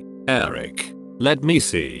be. Eric, let me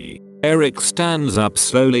see. Eric stands up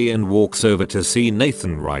slowly and walks over to see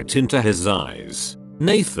Nathan right into his eyes.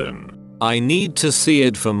 Nathan, I need to see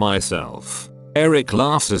it for myself. Eric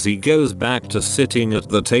laughs as he goes back to sitting at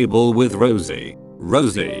the table with Rosie.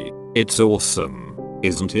 Rosie, it's awesome,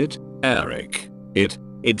 isn't it? Eric,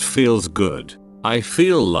 it feels good. I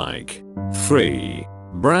feel like free.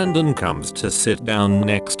 Brandon comes to sit down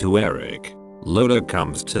next to Eric. Lola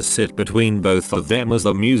comes to sit between both of them as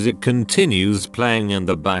the music continues playing in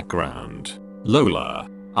the background. Lola,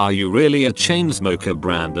 are you really a chain smoker,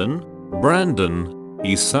 Brandon? Brandon,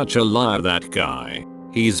 he's such a liar, that guy.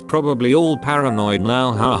 He's probably all paranoid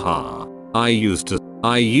now, haha. I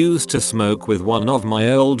used to smoke with one of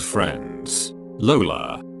my old friends.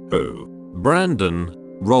 Lola, who? Brandon,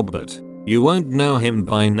 Robert. You won't know him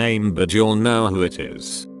by name, but you'll know who it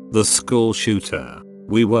is. The school shooter.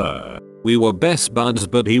 We were best buds,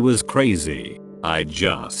 but he was crazy. I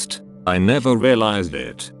never realized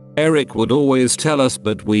it. Eric would always tell us,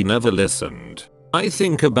 but we never listened. I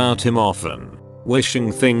think about him often,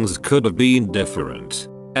 wishing things could have been different.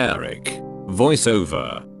 Eric.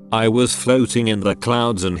 Voiceover. I was floating in the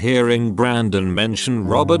clouds and hearing Brandon mention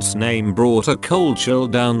Robert's name brought a cold chill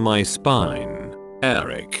down my spine.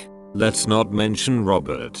 Eric. Let's not mention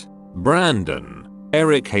Robert. Brandon.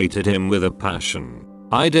 Eric hated him with a passion.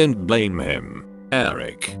 I don't blame him.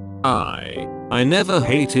 Eric. I never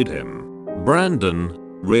hated him. Brandon.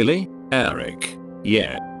 Really? Eric.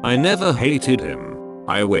 Yeah, I never hated him.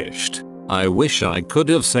 I wish I could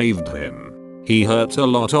have saved him. He hurt a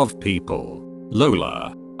lot of people.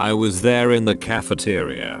 Lola. I was there in the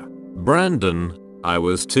cafeteria. Brandon. I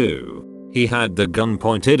was too. He had the gun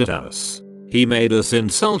pointed at us. He made us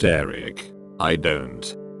insult Eric. I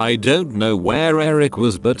don't know where Eric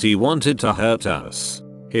was, but he wanted to hurt us.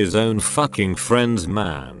 His own fucking friends,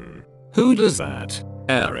 man. Who does that?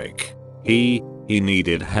 Eric. He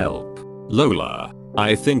needed help. Lola.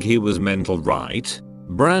 I think he was mental, right?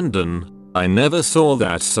 Brandon. I never saw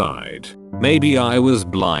that side. Maybe I was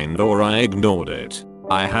blind or I ignored it.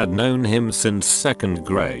 I had known him since 2nd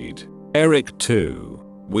grade. Eric too.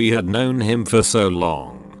 We had known him for so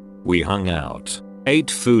long. We hung out,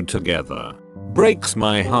 ate food together. Breaks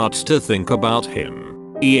my heart to think about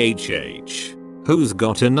him. EHH. Who's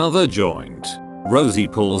got another joint? Rosie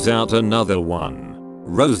pulls out another one.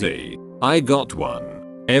 Rosie, I got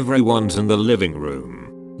one. Everyone's in the living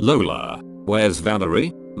room. Lola, where's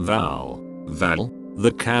Valerie? Val.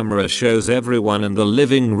 The camera shows everyone in the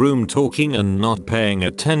living room talking and not paying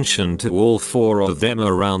attention to all 4 of them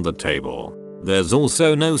around the table. There's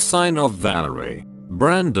also no sign of Valerie.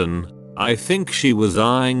 Brandon, I think she was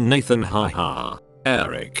eyeing Nathan, haha.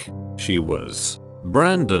 Eric, she was.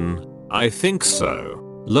 Brandon, I think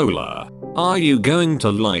so. Lola, are you going to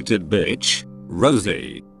light it, bitch?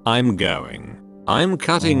 Rosie, I'm going. I'm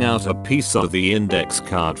cutting out a piece of the index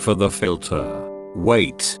card for the filter.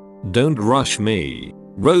 Wait, don't rush me.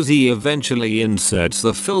 Rosie eventually inserts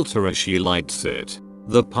the filter as she lights it.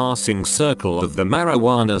 The passing circle of the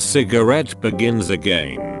marijuana cigarette begins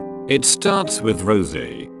again. It starts with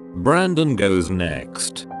Rosie. Brandon goes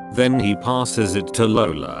next. Then he passes it to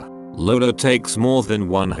Lola. Lola takes more than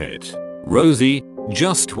one hit. Rosie,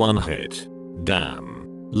 just one hit. Damn.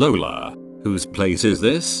 Lola, whose place is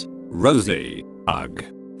this? Rosie, ugh.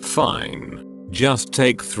 Fine. Just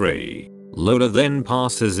take 3. Lola then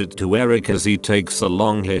passes it to Eric as he takes a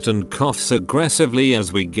long hit and coughs aggressively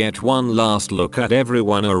as we get one last look at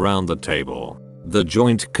everyone around the table. The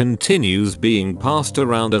joint continues being passed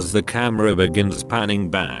around as the camera begins panning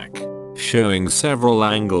back, showing several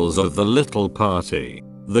angles of the little party.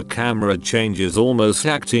 The camera changes, almost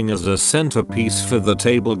acting as a centerpiece for the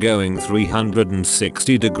table, going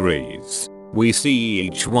 360 degrees. We see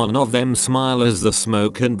each one of them smile as the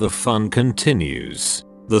smoke and the fun continues.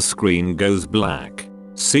 The screen goes black.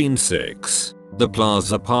 Scene 6. The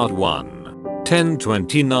Plaza Part 1.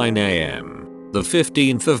 10:29 AM. The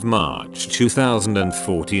 15th of March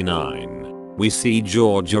 2049. We see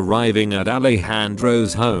George arriving at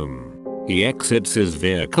Alejandro's home. He exits his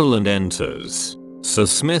vehicle and enters. Sir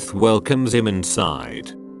Smith welcomes him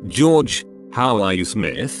inside. George, how are you,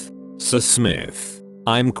 Smith? Sir Smith,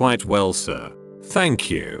 I'm quite well, sir. Thank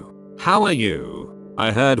you. How are you?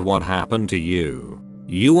 I heard what happened to you.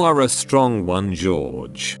 You are a strong one,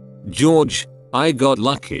 George. George, I got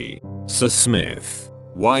lucky. Sir Smith,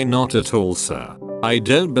 why not at all, sir? I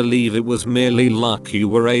don't believe it was merely luck. You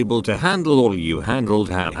were able to handle all you handled,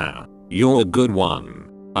 haha. You're a good one.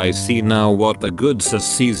 I see now what the good sir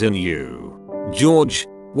sees in you. George,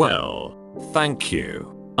 well, thank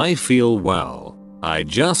you. I feel well. I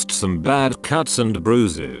just some bad cuts and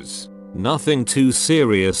bruises. Nothing too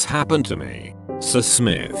serious happened to me. Sir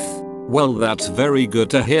Smith, well, that's very good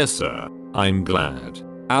to hear, sir. I'm glad.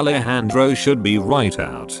 Alejandro should be right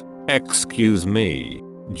out. Excuse me.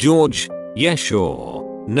 George, yeah,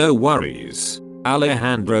 sure. No worries.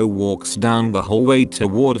 Alejandro walks down the hallway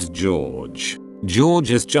towards George. George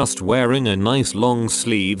is just wearing a nice long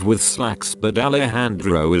sleeve with slacks, but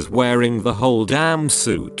Alejandro is wearing the whole damn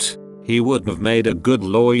suit. He would have made a good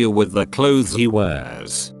lawyer with the clothes he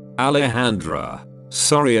wears. Alejandra,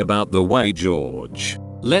 sorry about the way, George.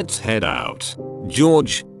 Let's head out.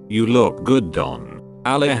 George, you look good, Don.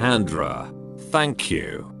 Alejandra, thank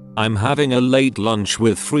you. I'm having a late lunch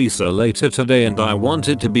with Fresa later today and I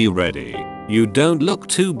wanted to be ready. You don't look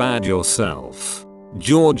too bad yourself.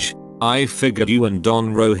 George, I figured you and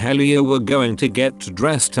Don Rogelio were going to get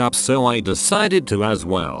dressed up, so I decided to as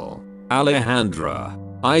well. Alejandra,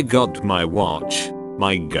 I got my watch,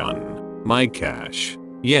 my gun, my cash.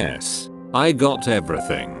 Yes, I got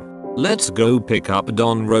everything. Let's go pick up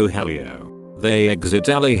Don Rogelio. They exit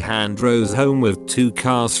Alejandro's home with 2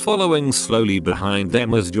 cars following slowly behind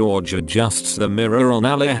them as George adjusts the mirror on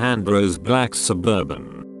Alejandro's black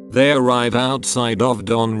Suburban. They arrive outside of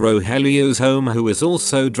Don Rogelio's home, who is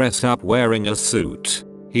also dressed up wearing a suit.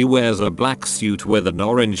 He wears a black suit with an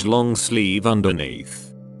orange long sleeve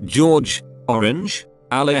underneath. George, orange?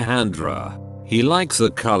 Alejandra, he likes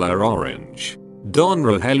the color orange. Don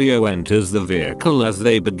Rogelio enters the vehicle as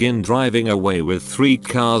they begin driving away with 3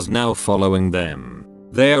 cars now following them.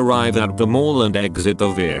 They arrive at the mall and exit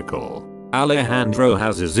the vehicle. Alejandro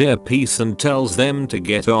has his earpiece and tells them to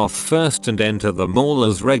get off first and enter the mall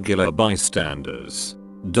as regular bystanders.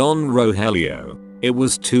 Don Rogelio, it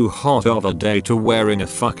was too hot of a day to wearing a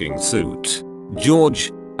fucking suit.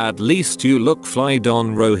 George, at least you look fly,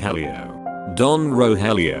 Don Rogelio. Don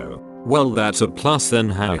Rogelio, well, that's a plus then,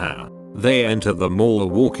 haha. They enter the mall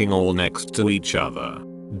walking all next to each other.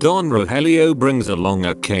 Don Rogelio brings along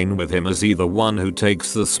a cane with him as he the one who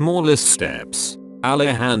takes the smallest steps.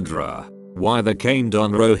 Alejandra, why the cane,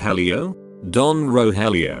 Don Rogelio? Don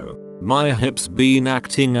Rogelio, my hip's been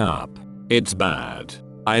acting up. It's bad.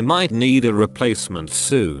 I might need a replacement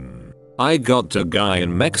soon. I got a guy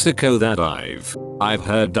in Mexico that I've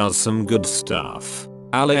heard does some good stuff.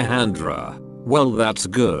 Alejandra, well, that's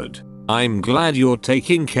good. I'm glad you're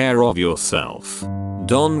taking care of yourself.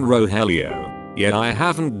 Don Rogelio, yeah, I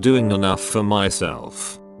haven't doing enough for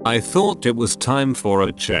myself. I thought it was time for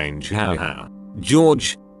a change, haha.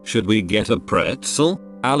 George, should we get a pretzel?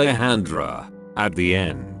 Alejandra, at the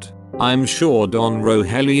end. I'm sure Don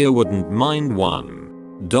Rogelio wouldn't mind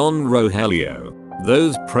one. Don Rogelio,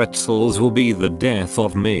 those pretzels will be the death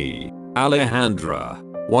of me. Alejandra,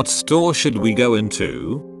 what store should we go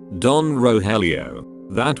into? Don Rogelio,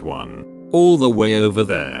 that one. All the way over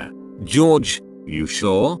there. George, you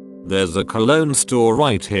sure? There's a cologne store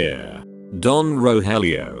right here. Don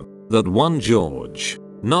Rogelio, that one, George.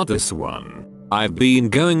 Not this one. I've been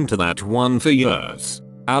going to that one for years.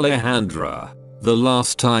 Alejandra, the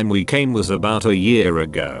last time we came was about a year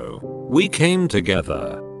ago. We came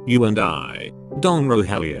together, you and I. Don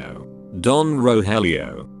Rogelio. Don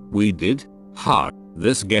Rogelio, we did? Ha,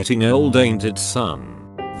 this getting old, ain't it, son?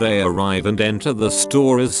 They arrive and enter the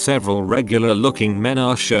store as several regular looking men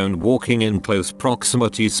are shown walking in close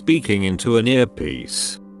proximity speaking into an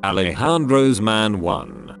earpiece. Alejandro's man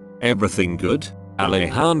 1. Everything good?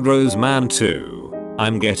 Alejandro's man 2.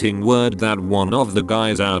 I'm getting word that one of the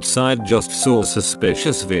guys outside just saw a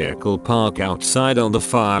suspicious vehicle park outside on the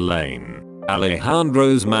far lane.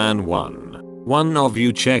 Alejandro's man 1. One of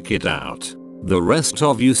you check it out. The rest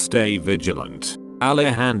of you stay vigilant.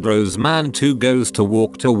 Alejandro's man 2 goes to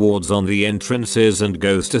walk towards on the entrances and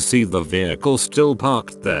goes to see the vehicle still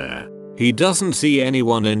parked there. He doesn't see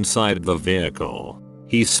anyone inside the vehicle.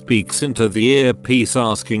 He speaks into the earpiece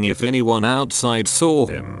asking if anyone outside saw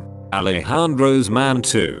him. Alejandro's man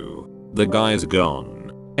 2. The guy's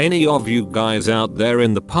gone. Any of you guys out there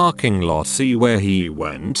in the parking lot see where he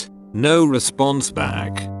went? No response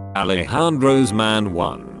back. Alejandro's man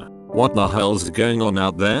 1. What the hell's going on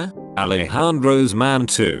out there? Alejandro's man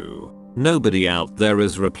 2. Nobody out there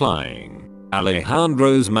is replying.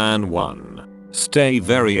 Alejandro's man 1. Stay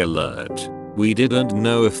very alert. We didn't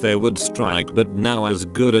know if they would strike, but now as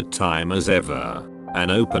good a time as ever. An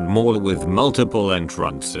open mall with multiple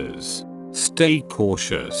entrances. Stay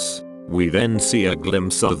cautious. We then see a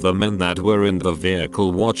glimpse of the men that were in the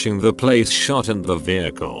vehicle watching the place shot in the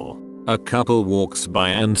vehicle. A couple walks by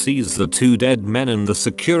and sees the 2 dead men and the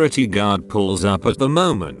security guard pulls up at the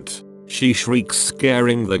moment. She shrieks,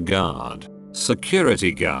 scaring the guard.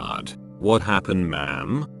 Security guard. What happened,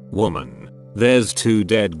 ma'am? Woman. There's 2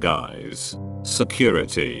 dead guys.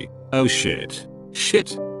 Security. Oh shit.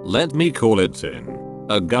 Shit. Let me call it in.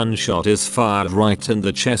 A gunshot is fired right in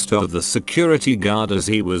the chest of the security guard as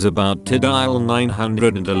he was about to dial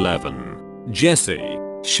 911. Jesse.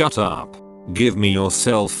 Shut up. Give me your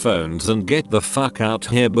cell phones and get the fuck out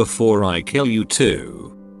here before I kill you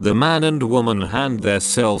too. The man and woman hand their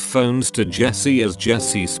cell phones to Jesse as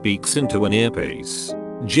Jesse speaks into an earpiece.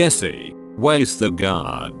 Jesse. Waste the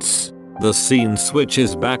guards. The scene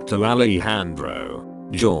switches back to Alejandro,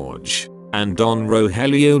 George, and Don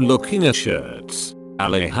Rogelio looking at shirts.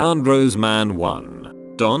 Alejandro's man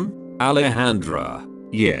 1. Don? Alejandra.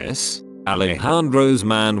 Yes. Alejandro's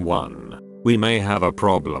man 1. We may have a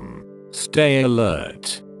problem. Stay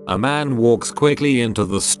alert. A man walks quickly into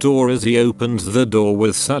the store as he opens the door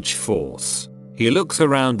with such force. He looks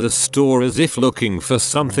around the store as if looking for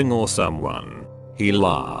something or someone. He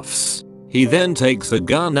laughs. He then takes a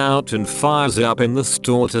gun out and fires up in the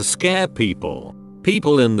store to scare people.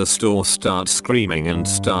 People in the store start screaming and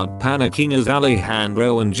start panicking as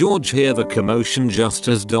Alejandro and George hear the commotion just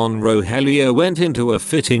as Don Rogelio went into a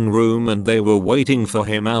fitting room and they were waiting for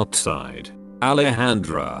him outside.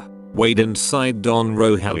 Alejandra. Wait inside Don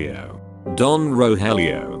Rogelio. Don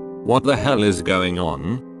Rogelio. What the hell is going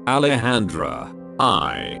on? Alejandra.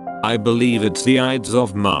 I believe it's the Ides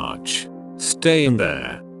of March. Stay in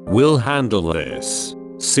there. We'll handle this.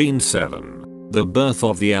 Scene 7. The birth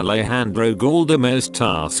of the Alejandro Galdamez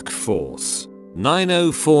Task Force.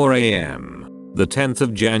 9:04 AM. The 10th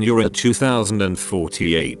of January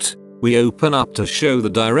 2048. We open up to show the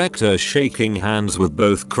director shaking hands with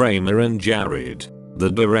both Kramer and Jared. The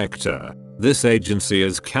director. This agency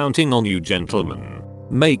is counting on you, gentlemen.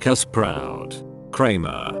 Make us proud.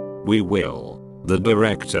 Kramer. We will. The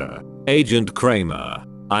director. Agent Kramer.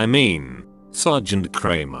 Sergeant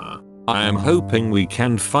Kramer. I am hoping we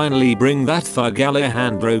can finally bring that thug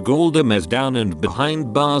Alejandro Galdamez down and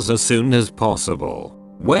behind bars as soon as possible.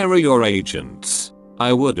 Where are your agents?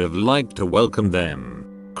 I would have liked to welcome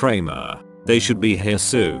them. Kramer. They should be here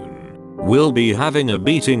soon. We'll be having a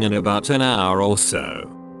meeting in about an hour or so.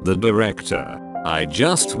 The director. I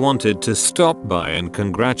just wanted to stop by and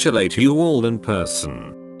congratulate you all in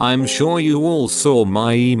person. I'm sure you all saw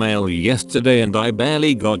my email yesterday and I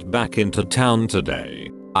barely got back into town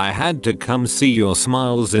today. I had to come see your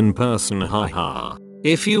smiles in person, haha.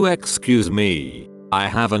 If you excuse me, I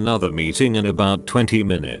have another meeting in about 20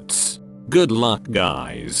 minutes. Good luck,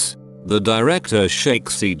 guys. The director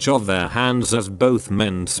shakes each of their hands as both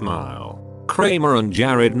men smile. Kramer and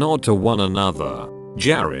Jared nod to one another.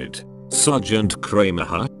 Jared. Sergeant Kramer,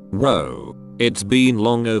 huh? Whoa. It's been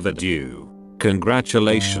long overdue.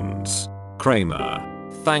 Congratulations. Kramer.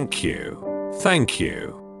 Thank you. Thank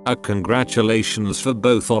you. Congratulations for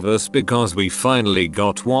both of us because we finally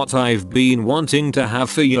got what I've been wanting to have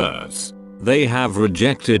for years. They have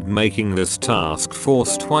rejected making this task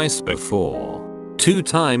force twice before. 2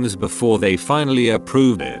 times before they finally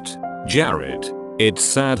approved it. Jared. It's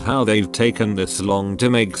sad how they've taken this long to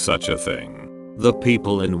make such a thing. The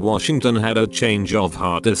people in Washington had a change of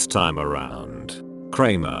heart this time around.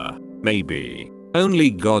 Kramer. Maybe. Only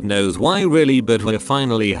God knows why really, but we're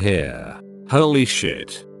finally here. Holy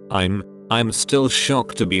shit. I'm still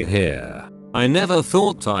shocked to be here. I never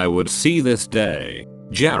thought I would see this day.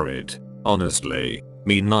 Jared. Honestly,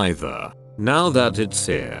 me neither. Now that it's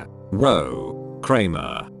here.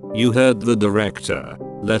 Kramer. You heard the director.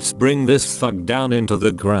 Let's bring this thug down into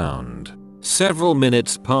the ground. Several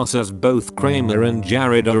minutes pass as both Kramer and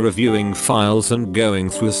Jared are reviewing files and going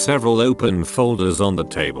through several open folders on the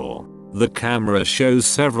table. The camera shows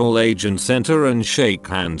several agents enter and shake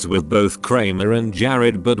hands with both Kramer and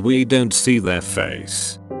Jared, but we don't see their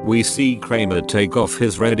face. We see Kramer take off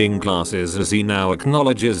his reading glasses as he now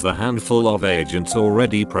acknowledges the handful of agents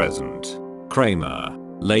already present. Kramer.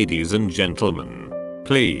 Ladies and gentlemen,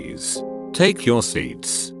 please take your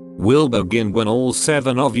seats. We'll begin when all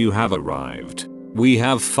 7 of you have arrived. We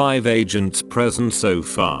have 5 agents present so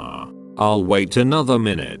far. I'll wait another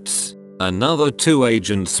minute. Another 2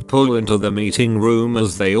 agents pull into the meeting room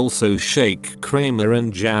as they also shake Kramer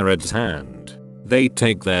and Jared's hand. They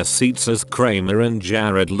take their seats as Kramer and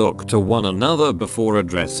Jared look to one another before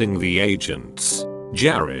addressing the agents.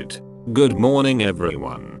 Jared. Good morning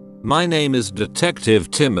everyone. My name is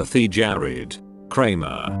Detective Timothy Jared.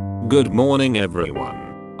 Kramer. Good morning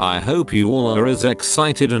everyone. I hope you all are as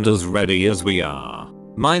excited and as ready as we are.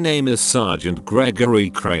 My name is Sergeant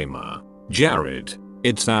Gregory Kramer. Jared.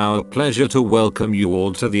 It's our pleasure to welcome you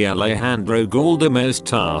all to the Alejandro Galdamez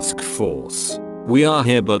Task Force. We are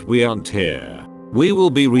here but we aren't here. We will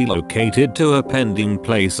be relocated to a pending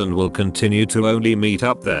place and will continue to only meet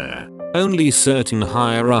up there. Only certain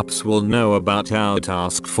higher ups will know about our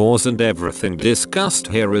task force and everything discussed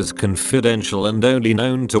here is confidential and only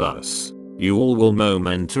known to us. You all will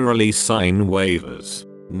momentarily sign waivers.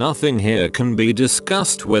 Nothing here can be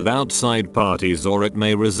discussed with outside parties or it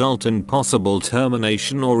may result in possible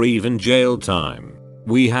termination or even jail time.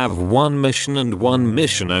 We have one mission and one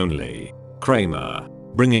mission only. Kramer.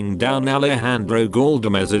 Bringing down Alejandro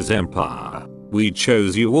Galdamez's empire. We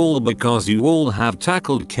chose you all because you all have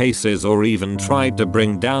tackled cases or even tried to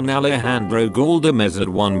bring down Alejandro Galdamez at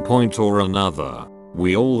one point or another.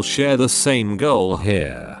 We all share the same goal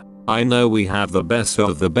here. I know we have the best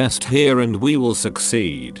of the best here and we will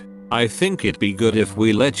succeed. I think it'd be good if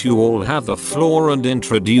we let you all have the floor and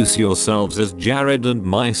introduce yourselves, as Jared and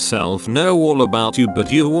myself know all about you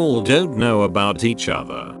but you all don't know about each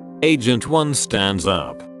other. Agent 1 stands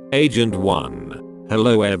up. Agent 1.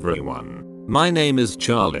 Hello everyone. My name is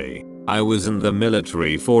Charlie. I was in the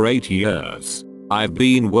military for 8 years. I've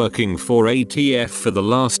been working for ATF for the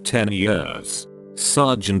last 10 years.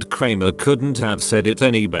 Sergeant Kramer couldn't have said it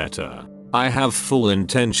any better. I have full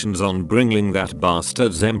intentions on bringing that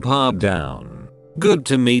bastard's empire down. Good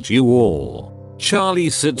to meet you all.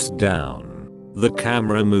 Charlie sits down. The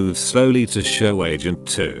camera moves slowly to show Agent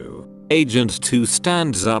 2. Agent 2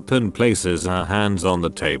 stands up and places her hands on the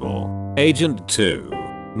table. Agent 2.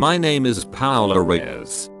 My name is Paola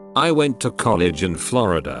Reyes. I went to college in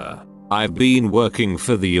Florida. I've been working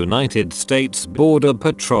for the United States Border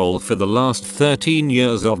Patrol for the last 13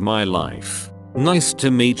 years of my life. Nice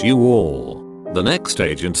to meet you all. The next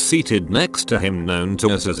agent seated next to him, known to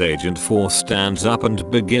us as Agent 4, stands up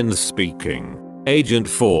and begins speaking. Agent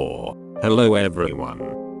 4. Hello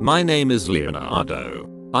everyone. My name is Leonardo.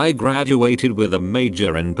 I graduated with a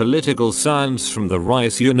major in political science from the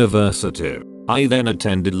Rice University. I then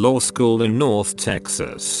attended law school in North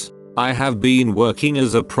Texas. I have been working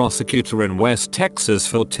as a prosecutor in West Texas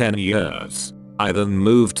for 10 years. I then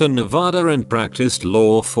moved to Nevada and practiced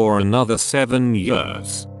law for another 7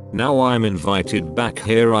 years. Now I'm invited back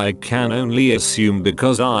here, I can only assume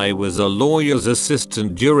because I was a lawyer's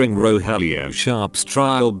assistant during Rogelio Sharp's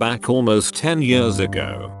trial back almost 10 years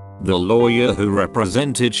ago. The lawyer who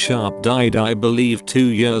represented Sharp died, I believe, 2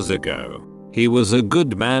 years ago. He was a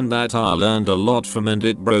good man that I learned a lot from and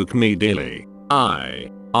it broke me dearly.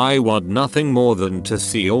 I want nothing more than to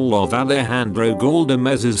see all of Alejandro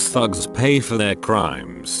Galdamez's thugs pay for their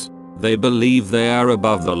crimes. They believe they are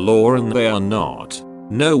above the law and they are not.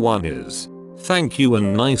 No one is. Thank you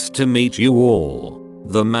and nice to meet you all.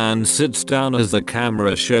 The man sits down as the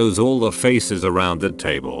camera shows all the faces around the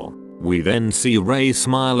table. We then see Ray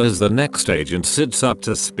smile as the next agent sits up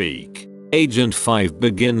to speak. Agent 5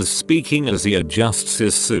 begins speaking as he adjusts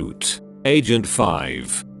his suit. Agent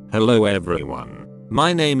 5. Hello everyone.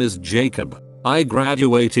 My name is Jacob. I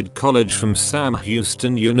graduated college from Sam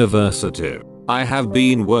Houston University. I have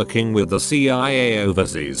been working with the CIA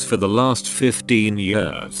overseas for the last 15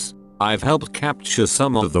 years. I've helped capture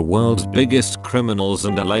some of the world's biggest criminals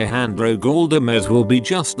and Alejandro Galdamez will be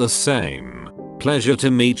just the same. Pleasure to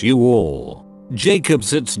meet you all. Jacob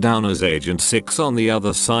sits down as Agent 6 on the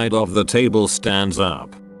other side of the table stands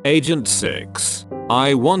up. Agent 6.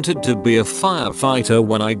 I wanted to be a firefighter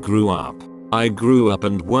when I grew up. I grew up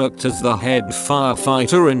and worked as the head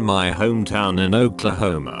firefighter in my hometown in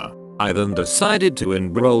Oklahoma. I then decided to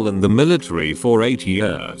enroll in the military for 8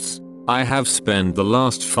 years. I have spent the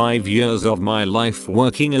last 5 years of my life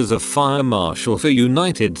working as a fire marshal for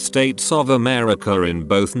United States of America in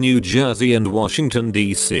both New Jersey and Washington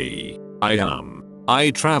DC.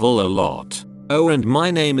 I travel a lot. Oh, and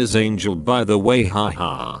my name is Angel, by the way,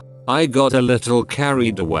 haha. I got a little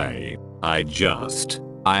carried away. I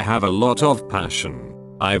have a lot of passion.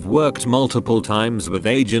 I've worked multiple times with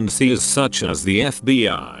agencies such as the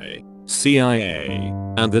FBI, CIA,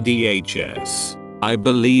 and the DHS. I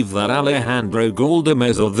believe that Alejandro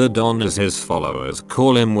Galdamez, or the Don as his followers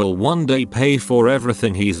call him, will one day pay for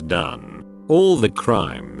everything he's done. All the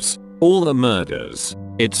crimes, all the murders.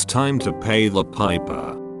 It's time to pay the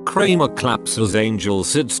piper. Kramer claps as Angel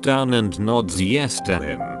sits down and nods yes to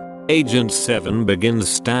him. Agent 7 begins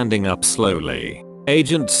standing up slowly.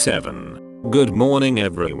 Agent 7. Good morning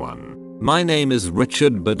everyone. My name is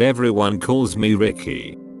Richard, but everyone calls me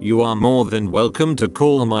Ricky. You are more than welcome to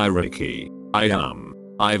call me Ricky.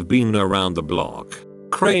 I've been around the block.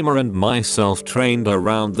 Kramer and myself trained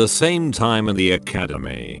around the same time in the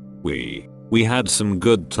academy. We had some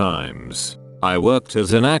good times. I worked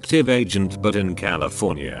as an active agent but in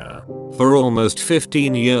California. For almost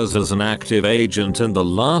 15 years as an active agent, and the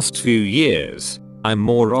last few years, I'm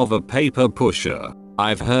more of a paper pusher.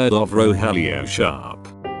 I've heard of Rogelio Sharp.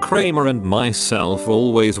 Kramer and myself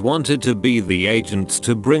always wanted to be the agents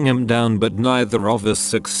to bring him down, but neither of us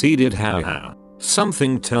succeeded, haha.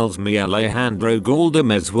 Something tells me Alejandro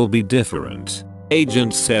Galdamez will be different.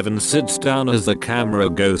 Agent 7 sits down as the camera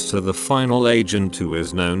goes to the final agent, who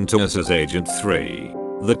is known to us as Agent 3.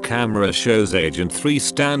 The camera shows Agent 3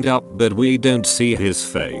 stand up, but we don't see his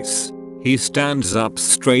face. He stands up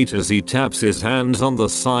straight as he taps his hands on the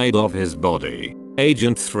side of his body.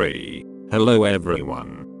 Agent 3. Hello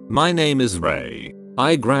everyone. My name is Ray.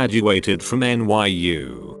 I graduated from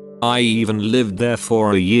NYU. I even lived there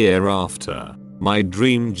for a year after. My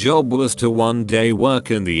dream job was to one day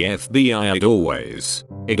work in the FBI.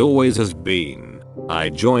 It always has been. I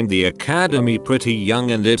joined the academy pretty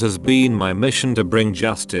young, and it has been my mission to bring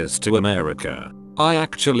justice to America. I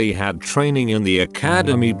actually had training in the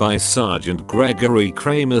academy by Sergeant Gregory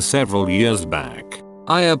Kramer several years back.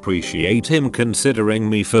 I appreciate him considering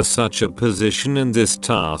me for such a position in this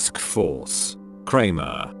task force.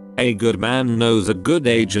 Kramer, a good man knows a good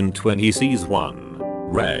agent when he sees one.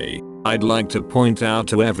 Ray, I'd like to point out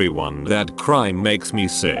to everyone that crime makes me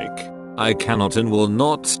sick. I cannot and will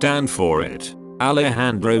not stand for it.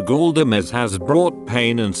 Alejandro Galdamez has brought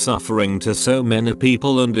pain and suffering to so many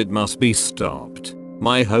people, and it must be stopped.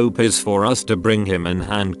 My hope is for us to bring him in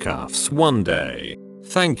handcuffs one day.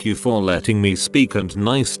 Thank you for letting me speak, and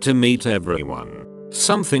nice to meet everyone.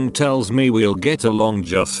 Something tells me we'll get along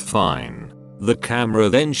just fine. The camera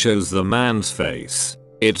then shows the man's face.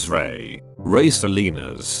 It's Ray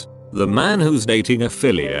Salinas. The man who's dating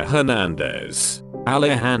Ophelia Hernandez,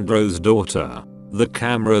 Alejandro's daughter. The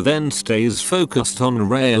camera then stays focused on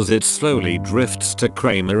Ray as it slowly drifts to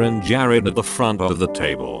Kramer and Jared at the front of the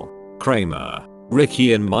table. Kramer,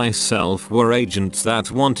 Ricky and myself were agents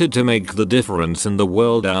that wanted to make the difference in the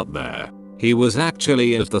world out there. He was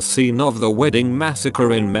actually at the scene of the wedding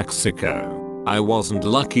massacre in Mexico. I wasn't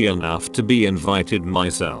lucky enough to be invited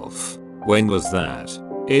myself. When was that?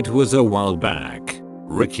 It was a while back.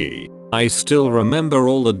 Ricky, I still remember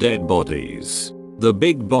all the dead bodies. The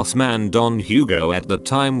big boss man Don Hugo at the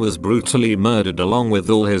time was brutally murdered along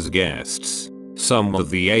with all his guests. Some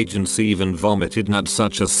of the agents even vomited at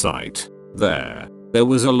such a sight. There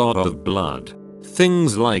was a lot of blood.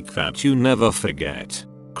 Things like that you never forget.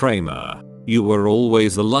 Kramer, you were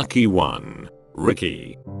always the lucky one.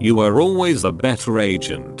 Ricky, you were always the better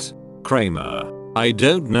agent. Kramer, I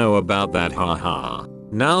don't know about that, haha.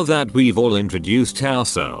 Now that we've all introduced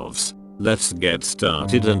ourselves, let's get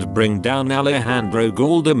started and bring down Alejandro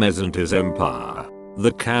Galdamez and his empire.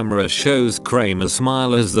 The camera shows Kramer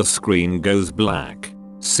smile as the screen goes black.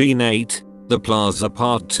 Scene 8, the Plaza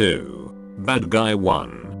Part 2. Bad Guy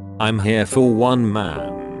 1. I'm here for one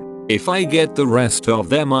man. If I get the rest of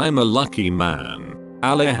them, I'm a lucky man.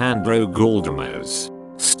 Alejandro Galdamez.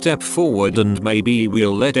 Step forward and maybe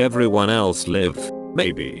we'll let everyone else live.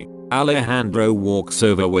 Maybe. Alejandro walks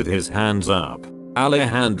over with his hands up.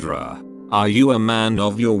 Alejandra, are you a man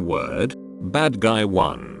of your word? Bad Guy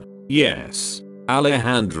 1. Yes.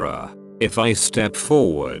 Alejandra, if I step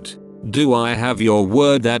forward, do I have your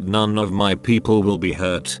word that none of my people will be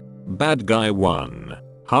hurt? Bad Guy 1.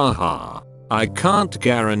 Haha. I can't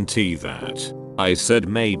guarantee that. I said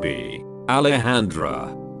maybe.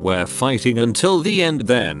 Alejandra, we're fighting until the end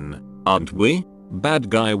then, aren't we? Bad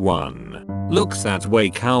guy 1. Look that way,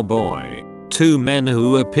 cowboy. 2 men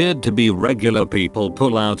who appeared to be regular people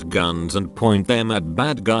pull out guns and point them at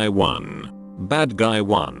bad guy 1. Bad guy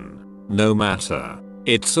 1. No matter.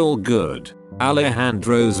 It's all good.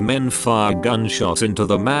 Alejandro's men fire gunshots into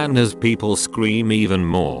the man as people scream even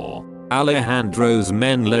more. Alejandro's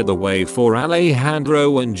men led the way for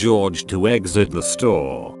Alejandro and George to exit the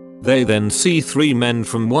store. They then see 3 men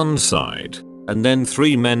from one side, and then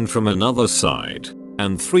 3 men from another side,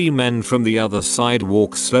 and 3 men from the other side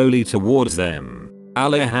walk slowly towards them.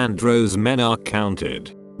 Alejandro's men are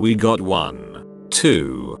counted. We got 1,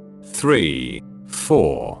 2, 3,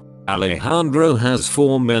 4. Alejandro has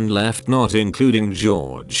 4 men left, not including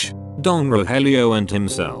George, Don Rogelio and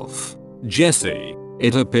himself. Jesse,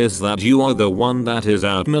 it appears that you are the one that is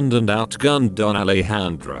outmanned and outgunned Don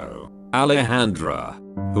Alejandro. Alejandra,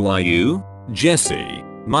 who are you? Jesse,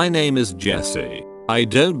 my name is Jesse. I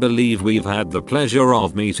don't believe we've had the pleasure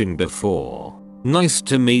of meeting before. Nice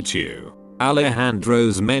to meet you.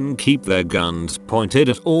 Alejandro's men keep their guns pointed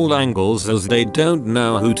at all angles as they don't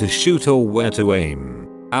know who to shoot or where to aim.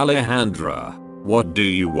 Alejandra, what do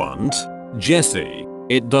you want? Jesse,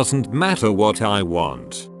 it doesn't matter what I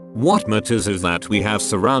want. What matters is that we have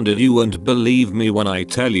surrounded you, and believe me when I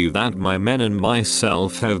tell you that my men and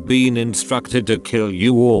myself have been instructed to kill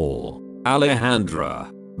you all.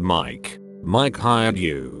 Alejandra, Mike hired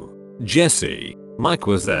you. Jesse, Mike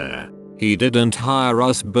was there. He didn't hire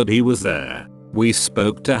us, but he was there. We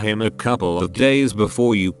spoke to him a couple of days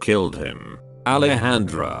before you killed him.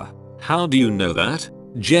 Alejandra, how do you know that?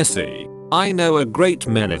 Jesse, I know a great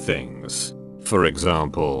many things. For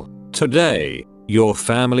example, today, your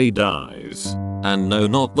family dies. And no,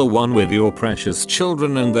 not the one with your precious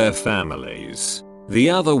children and their families. The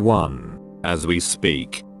other one. As we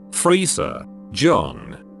speak, Fresa,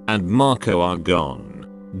 John, and Marko are gone.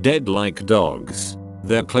 Dead like dogs.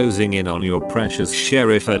 They're closing in on your precious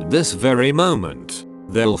sheriff at this very moment.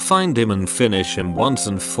 They'll find him and finish him once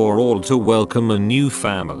and for all to welcome a new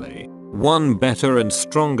family. One better and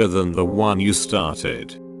stronger than the one you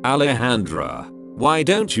started. Alejandra, why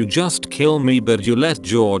don't you just kill me but you let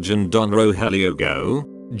George and Don Rogelio go?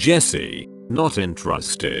 Jesse, not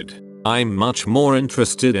interested. I'm much more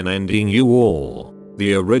interested in ending you all.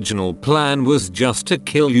 The original plan was just to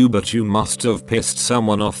kill you, but you must have pissed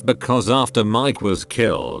someone off because after Mike was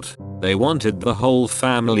killed, they wanted the whole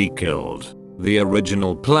family killed. The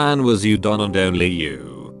original plan was you, Don, and only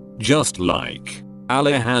you. Just like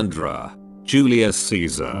Alejandra, Julius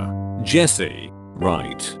Caesar. Jesse,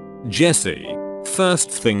 right. Jesse, first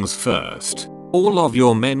things first. All of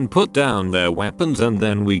your men put down their weapons and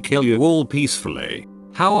then we kill you all peacefully.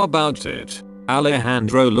 How about it?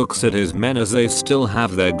 Alejandro looks at his men as they still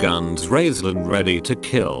have their guns raised and ready to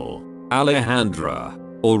kill. Alejandra,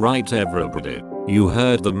 alright everybody, you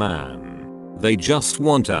heard the man. They just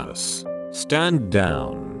want us. Stand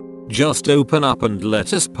down. Just open up and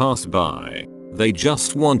let us pass by. They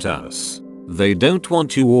just want us. They don't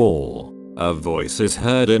want you all. A voice is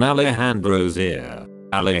heard in Alejandro's ear.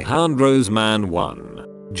 Alejandro's man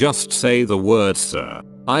 1. Just say the word, sir.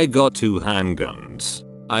 I got 2 handguns.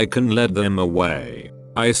 I can let them away.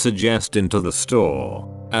 I suggest into the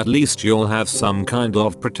store. At least you'll have some kind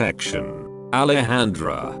of protection.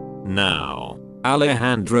 Alejandra, now.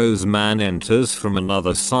 Alejandro's man enters from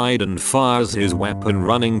another side and fires his weapon,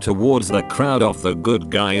 running towards the crowd of the good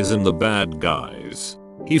guys and the bad guys.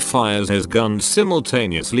 He fires his gun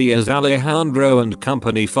simultaneously as Alejandro and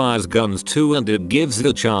company fires guns too, and it gives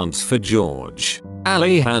the chance for George,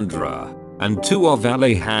 Alejandra, and 2 of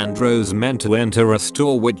Alejandro's men to enter a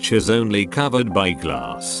store which is only covered by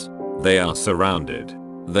glass. They are surrounded.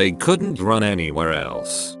 They couldn't run anywhere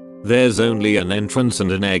else. There's only an entrance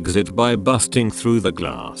and an exit by busting through the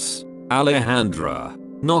glass. Alejandra,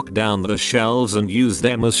 knock down the shelves and use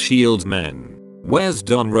them as shields, men. Where's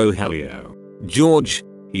Don Rogelio? George,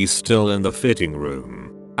 he's still in the fitting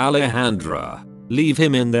room. Alejandra, leave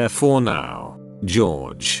him in there for now.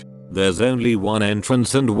 George, there's only 1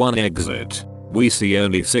 entrance and 1 exit. We see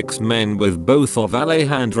only 6 men with both of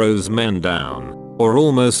Alejandro's men down, or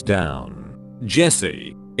almost down.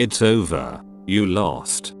 Jesse, it's over. You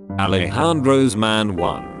lost. Alejandro's man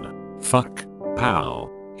 1. Fuck. Pow.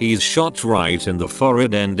 He's shot right in the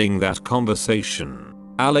forehead, ending that conversation.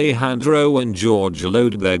 Alejandro and George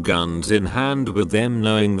load their guns in hand, with them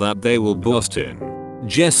knowing that they will bust in.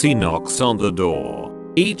 Jesse knocks on the door.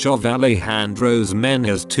 Each of Alejandro's men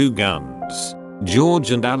has 2 guns.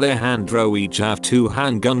 George and Alejandro each have 2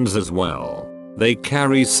 handguns as well. They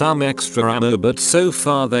carry some extra ammo, but so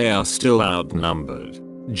far they are still outnumbered.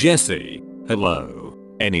 Jesse, hello,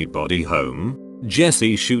 anybody home?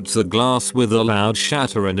 Jesse shoots the glass with a loud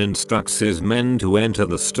shatter and instructs his men to enter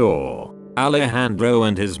the store. Alejandro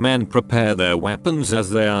and his men prepare their weapons as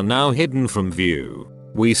they are now hidden from view.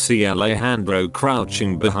 We see Alejandro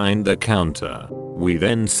crouching behind the counter. We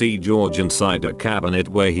then see George inside a cabinet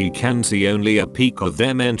where he can see only a peek of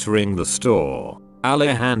them entering the store.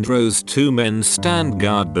 Alejandro's two men stand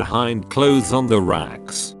guard behind clothes on the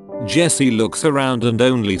racks. Jesse looks around and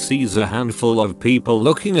only sees a handful of people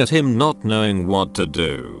looking at him, not knowing what to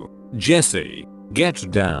do. Jesse,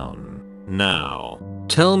 get down. Now.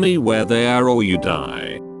 Tell me where they are or you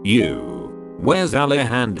die. You. Where's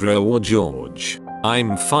Alejandro or George?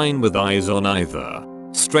 I'm fine with eyes on either.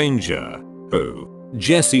 Stranger. Who?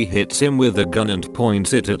 Jesse hits him with a gun and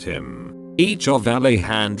points it at him. Each of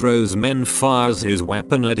Alejandro's men fires his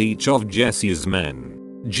weapon at each of Jesse's men.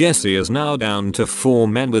 Jesse is now down to 4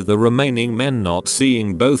 men, with the remaining men not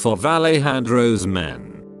seeing both of Alejandro's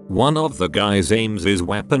men. One of the guys aims his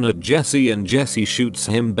weapon at Jesse and Jesse shoots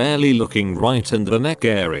him, barely looking right in the neck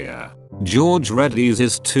area. George readies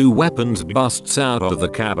his 2 weapons, busts out of the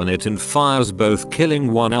cabinet and fires both,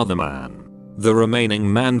 killing one other man. The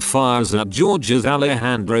remaining man fires at George as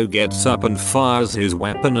Alejandro gets up and fires his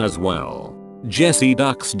weapon as well. Jesse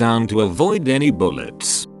ducks down to avoid any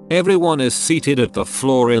bullets. Everyone is seated at the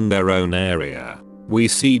floor in their own area. We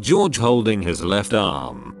see George holding his left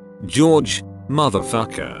arm. George,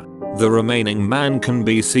 motherfucker. The remaining man can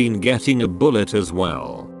be seen getting a bullet as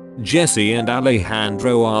well. Jesse and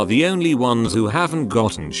Alejandro are the only ones who haven't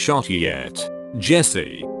gotten shot yet.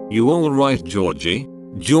 Jesse, you alright, Georgie?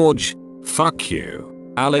 George, fuck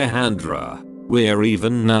you. Alejandra, we're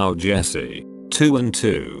even now, Jesse. 2 and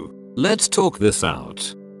 2. Let's talk this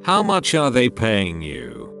out. How much are they paying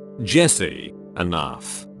you? Jesse,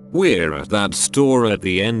 enough. We're at that store at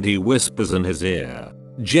the end, he whispers in his ear.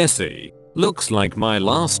 Jesse, looks like my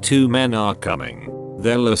last 2 men are coming.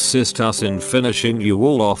 They'll assist us in finishing you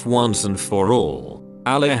all off once and for all.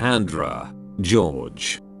 Alejandra,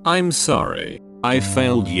 George, I'm sorry. I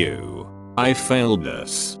failed you. I failed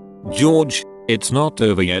us. George, it's not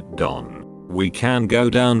over yet, Don. We can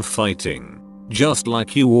go down fighting. Just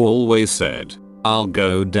like you always said. I'll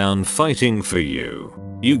go down fighting for you.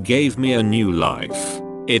 You gave me a new life.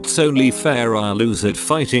 It's only fair I'll lose it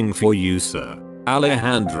fighting for you, sir.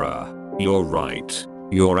 Alejandra, you're right.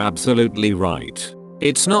 You're absolutely right.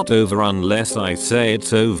 It's not over unless I say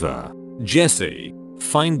it's over. Jesse,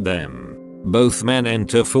 find them. Both men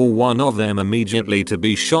enter, for one of them immediately to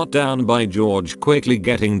be shot down by George, quickly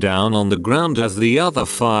getting down on the ground as the other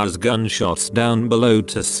fires gunshots down below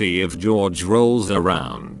to see if George rolls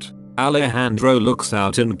around. Alejandro looks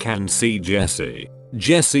out and can see Jesse.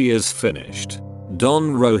 Jesse is finished.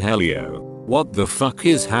 Don Rogelio, what the fuck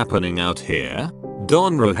is happening out here?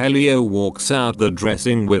 Don Rogelio walks out the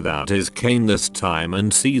dressing without his cane this time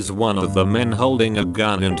and sees one of the men holding a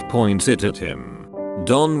gun and points it at him.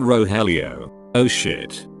 Don Rogelio, oh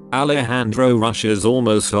shit. Alejandro rushes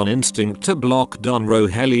almost on instinct to block Don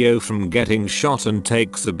Rogelio from getting shot and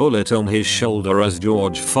takes a bullet on his shoulder as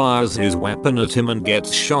George fires his weapon at him and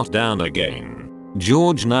gets shot down again.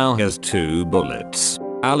 George now has 2 bullets.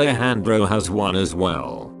 Alejandro has 1 as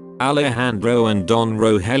well. Alejandro and Don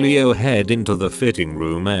Rogelio head into the fitting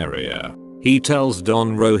room area. He tells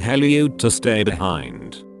Don Rogelio to stay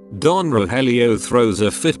behind. Don Rogelio throws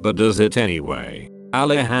a fit but does it anyway.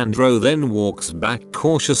 Alejandro then walks back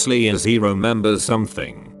cautiously as he remembers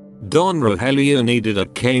something. Don Rogelio needed a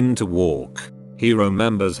cane to walk. He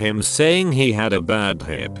remembers him saying he had a bad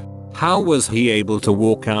hip. How was he able to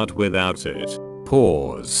walk out without it?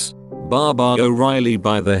 Pause. Baba O'Reilly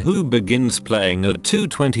by The Who begins playing at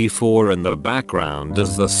 2:24 in the background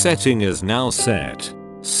as the setting is now set.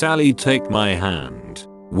 Sally, take my hand.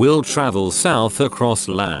 We'll travel south across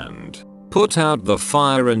land. Put out the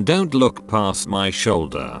fire and don't look past my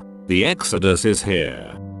shoulder. The exodus is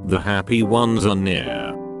here. The happy ones are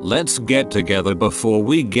near. Let's get together before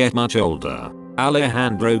we get much older.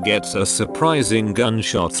 Alejandro gets a surprising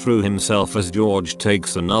gunshot through himself as George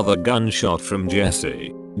takes another gunshot from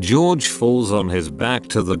Jesse. George falls on his back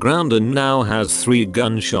to the ground and now has 3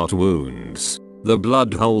 gunshot wounds. The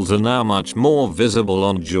blood holes are now much more visible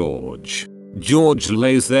on George. George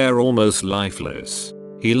lays there almost lifeless.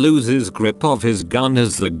 He loses grip of his gun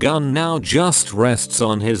as the gun now just rests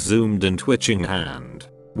on his zoomed and twitching hand.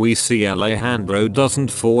 We see Alejandro doesn't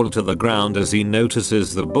fall to the ground as he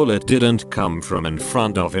notices the bullet didn't come from in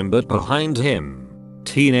front of him but behind him.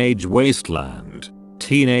 Teenage Wasteland.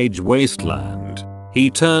 Teenage Wasteland. He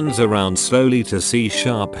turns around slowly to see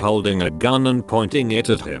Sharp holding a gun and pointing it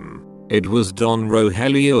at him. It was Don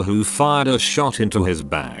Rogelio who fired a shot into his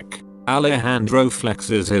back. Alejandro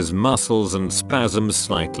flexes his muscles and spasms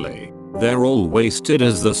slightly. They're all wasted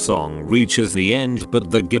as the song reaches the end,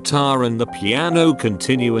 but the guitar and the piano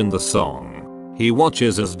continue in the song. He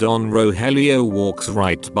watches as Don Rogelio walks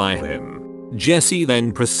right by him. Jesse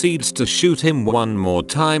then proceeds to shoot him one more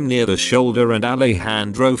time near the shoulder and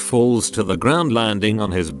Alejandro falls to the ground, landing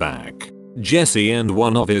on his back. Jesse and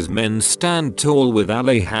one of his men stand tall, with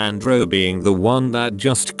Alejandro being the one that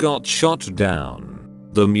just got shot down.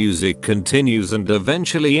 The music continues and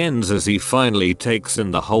eventually ends as he finally takes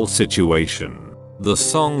in the whole situation. The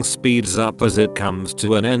song speeds up as it comes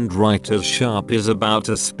to an end right as Sharp is about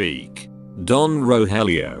to speak. Don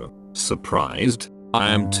Rogelio: surprised?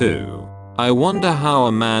 I am too. I wonder how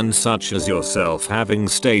a man such as yourself, having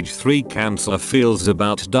stage 3 cancer, feels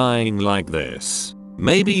about dying like this.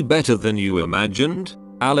 Maybe better than you imagined?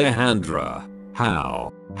 Alejandra: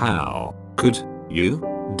 how could you?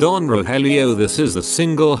 Don Rogelio: this is the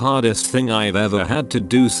single hardest thing I've ever had to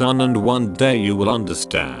do, son, and one day you will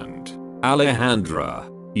understand. Alejandra: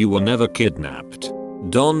 you were never kidnapped.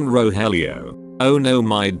 Don Rogelio: oh no,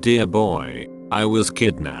 my dear boy, I was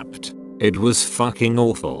kidnapped. It was fucking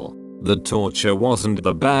awful. The torture wasn't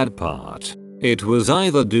the bad part. It was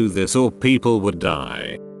either do this or people would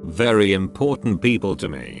die. Very important people to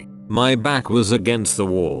me. My back was against the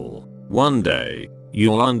wall. One day,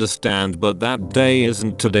 you'll understand, but that day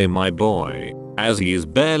isn't today, my boy, as he is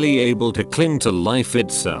barely able to cling to life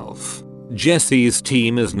itself. Jesse's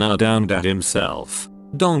team is now downed at himself,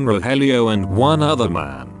 Don Rogelio and one other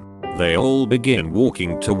man. They all begin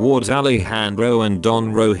walking towards Alejandro and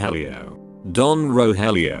Don Rogelio. Don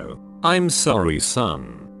Rogelio: I'm sorry,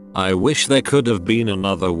 son. I wish there could have been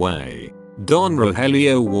another way. Don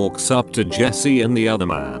Rogelio walks up to Jesse and the other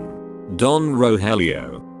man. Don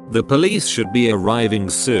Rogelio: the police should be arriving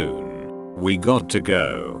soon. We got to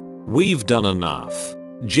go. We've done enough.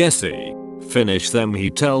 Jesse: finish them, he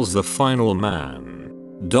tells the final man.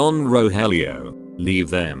 Don Rogelio: leave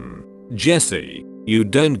them. Jesse: you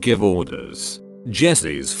don't give orders.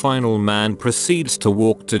 Jesse's final man proceeds to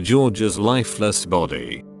walk to George's lifeless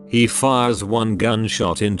body. He fires one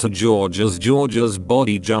gunshot into George as George's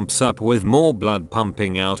body jumps up with more blood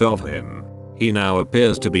pumping out of him. He now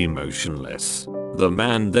appears to be motionless. The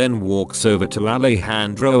man then walks over to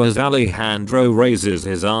Alejandro as Alejandro raises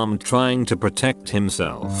his arm trying to protect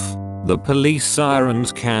himself. The police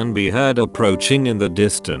sirens can be heard approaching in the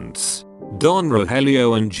distance. Don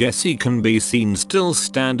Rogelio and Jesse can be seen still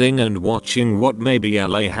standing and watching what may be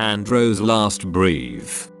Alejandro's last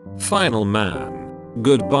breath. Final man: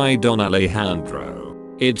 goodbye, Don Alejandro.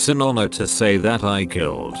 It's an honor to say that I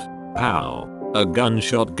killed. Pow. A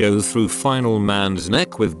gunshot goes through final man's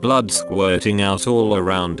neck with blood squirting out all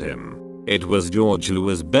around him. It was George who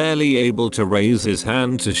was barely able to raise his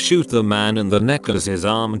hand to shoot the man in the neck as his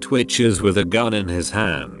arm twitches with a gun in his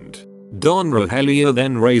hand. Don Rogelio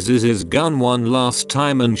then raises his gun one last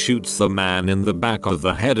time and shoots the man in the back of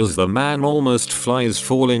the head as the man almost flies,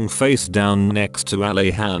 falling face down next to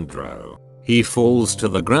Alejandro. He falls to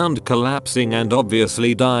the ground, collapsing and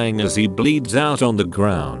obviously dying as he bleeds out on the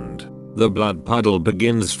ground. The blood puddle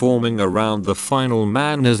begins forming around the final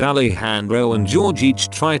man as Alejandro and George each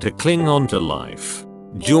try to cling on to life.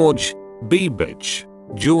 George: be bitch.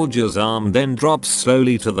 George's arm then drops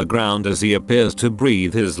slowly to the ground as he appears to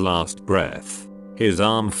breathe his last breath. His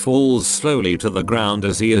arm falls slowly to the ground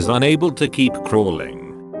as he is unable to keep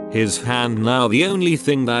crawling. His hand now the only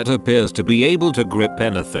thing that appears to be able to grip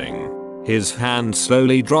anything. His hand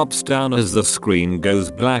slowly drops down as the screen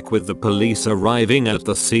goes black, with the police arriving at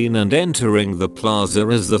the scene and entering the plaza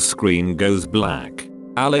as the screen goes black.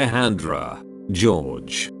 Alejandra: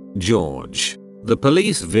 George. The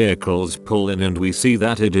police vehicles pull in and we see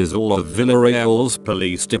that it is all of Villarreal's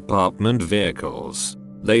police department vehicles.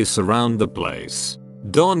 They surround the place.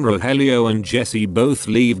 Don Rogelio and Jesse both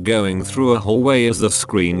leave, going through a hallway as the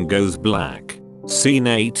screen goes black. Scene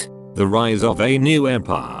 8, the rise of a new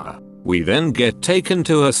empire. We then get taken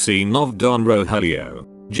to a scene of Don Rogelio,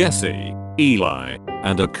 Jesse, Eli,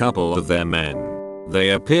 and a couple of their men. They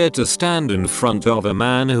appear to stand in front of a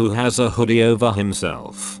man who has a hoodie over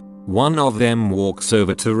himself. One of them walks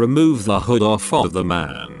over to remove the hood off of the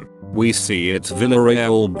man. We see it's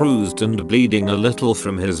Villarreal, bruised and bleeding a little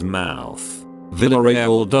from his mouth.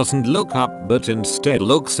 Villarreal doesn't look up but instead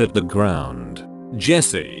looks at the ground.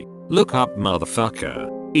 Jesse: look up, motherfucker.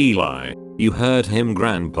 Eli: you heard him,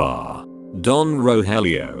 grandpa. Don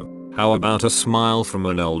Rogelio: how about a smile from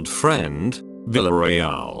an old friend?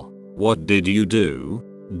 Villarreal: what did you do?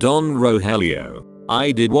 Don Rogelio: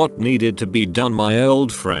 I did what needed to be done, my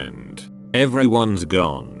old friend. Everyone's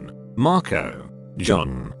gone. Marko,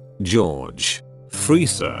 John, George,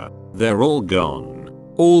 Fresa, they're all gone.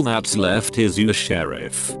 All that's left is you,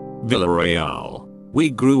 Sheriff. Villarreal. We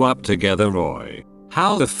grew up together, Roy.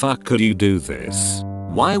 How the fuck could you do this?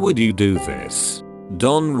 Why would you do this?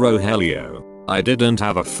 Don Rogelio, I didn't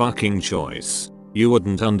have a fucking choice. You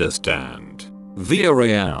wouldn't understand.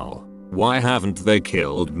 Villarreal, why haven't they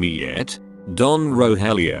killed me yet? Don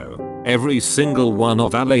Rogelio, every single one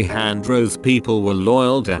of Alejandro's people were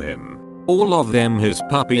loyal to him. All of them his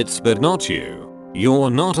puppets, but not you.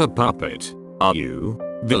 You're not a puppet, are you?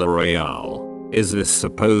 Villarreal, is this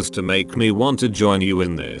supposed to make me want to join you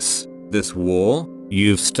in this war?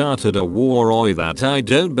 You've started a war, Roy, that I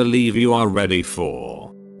don't believe you are ready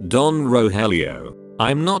for. Don Rogelio,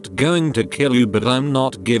 I'm not going to kill you, but I'm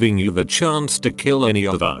not giving you the chance to kill any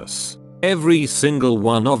of us. Every single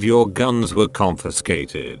one of your guns were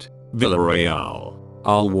confiscated. Villarreal,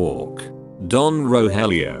 I'll walk. Don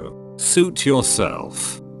Rogelio, suit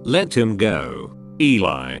yourself. Let him go.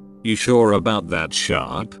 Eli, you sure about that,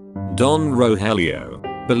 Sharp? Don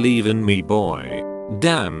Rogelio, believe in me, boy.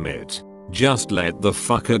 Damn it. Just let the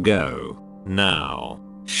fucker go. Now.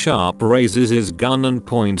 Sharp raises his gun and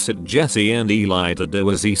points at Jesse and Eli to do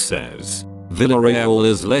as he says. Villarreal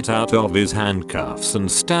is let out of his handcuffs and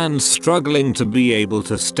stands struggling to be able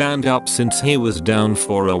to stand up since he was down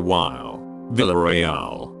for a while.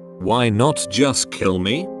 Villarreal, why not just kill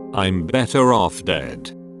me? I'm better off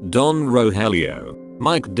dead. Don Rogelio,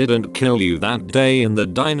 Mike didn't kill you that day in the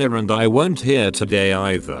diner, and I won't here today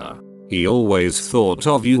either. He always thought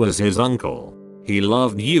of you as his uncle. He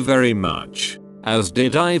loved you very much. As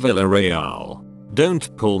did I, Villarreal.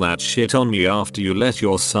 Don't pull that shit on me after you let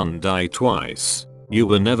your son die twice. You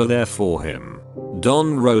were never there for him.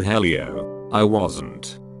 Don Rogelio, I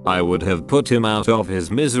wasn't. I would have put him out of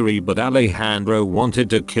his misery, but Alejandro wanted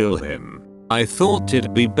to kill him. I thought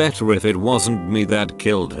it'd be better if it wasn't me that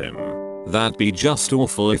killed him. That'd be just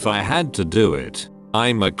awful if I had to do it.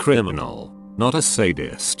 I'm a criminal, not a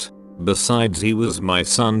sadist. Besides, he was my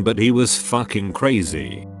son, but he was fucking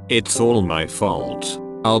crazy. It's all my fault.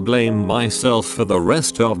 I'll blame myself for the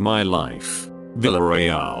rest of my life.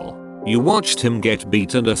 Villarreal, you watched him get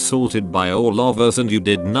beat and assaulted by all of us, and you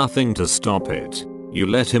did nothing to stop it. You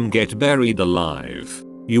let him get buried alive.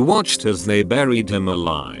 You watched as they buried him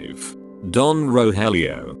alive. Don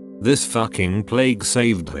Rogelio, this fucking plague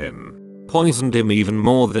saved him. Poisoned him even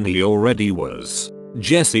more than he already was.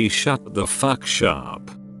 Jesse, shut the fuck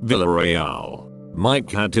sharp. Villarreal,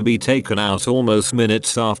 Mike had to be taken out almost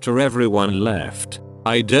minutes after everyone left.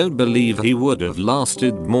 I don't believe he would have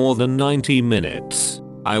lasted more than 90 minutes.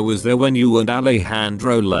 I was there when you and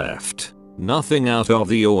Alejandro left. Nothing out of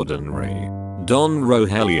the ordinary. Don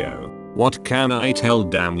Rogelio, what can I tell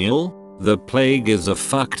Daniel? The plague is a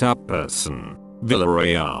fucked up person.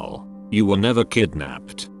 Villarreal, you were never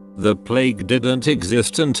kidnapped. The plague didn't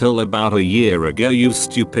exist until about a year ago, you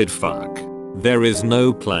stupid fuck. There is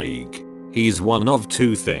no plague. He's one of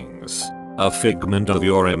two things. A figment of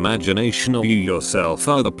your imagination, or you yourself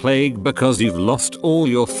are the plague because you've lost all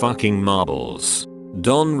your fucking marbles.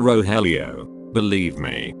 Don Rogelio, believe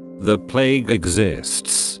me, the plague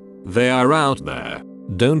exists. They are out there.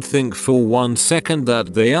 Don't think for 1 second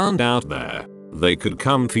that they aren't out there. They could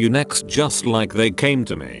come for you next just like they came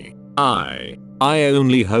to me. I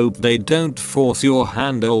only hope they don't force your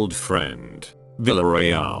hand, old friend.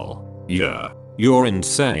 Villarreal, yeah, you're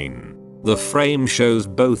insane. The frame shows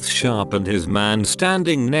both Sharp and his man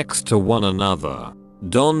standing next to one another.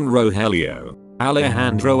 Don Rogelio,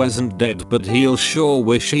 Alejandro isn't dead, but he'll sure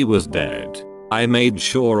wish he was dead. I made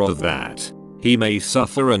sure of that. He may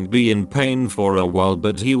suffer and be in pain for a while,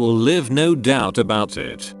 but he will live, no doubt about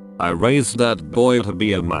it. I raised that boy to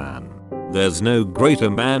be a man. There's no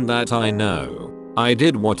greater man that I know. I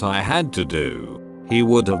did what I had to do. He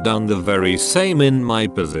would have done the very same in my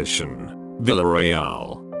position.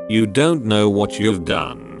 Villarreal, you don't know what you've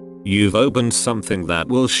done. You've opened something that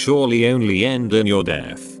will surely only end in your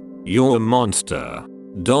death. You're a monster.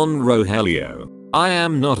 Don Rogelio, I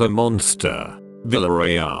am not a monster.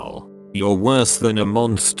 Villarreal, you're worse than a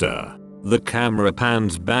monster. The camera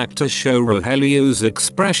pans back to show Rogelio's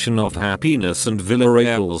expression of happiness and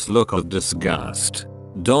Villarreal's look of disgust.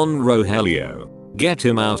 Don Rogelio, get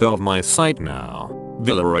him out of my sight now.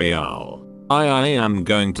 Villarreal, I am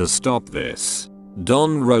going to stop this.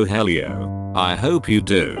 Don Rogelio, I hope you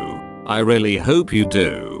do. I really hope you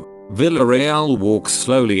do. Villarreal walks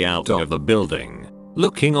slowly out of the building,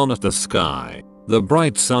 looking on at the sky. The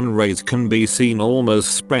bright sun rays can be seen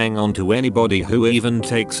almost spraying onto anybody who even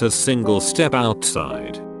takes a single step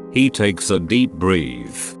outside. He takes a deep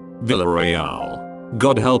breath. Villarreal,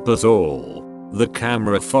 God help us all. The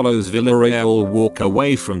camera follows Villarreal walk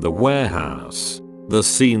away from the warehouse. The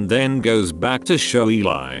scene then goes back to show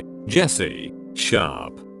Eli, Jesse,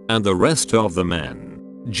 Sharp, and the rest of the men.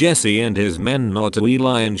 Jesse and his men nod to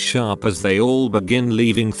Eli and Sharp as they all begin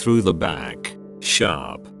leaving through the back.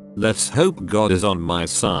 Sharp, let's hope God is on my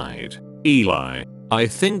side. Eli, I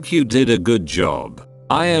think you did a good job.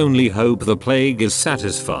 I only hope the plague is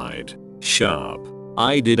satisfied. Sharp,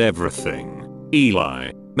 I did everything.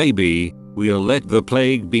 Eli, maybe, we'll let the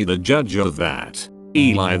plague be the judge of that.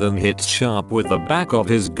 Eli then hits Sharp with the back of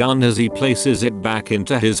his gun as he places it back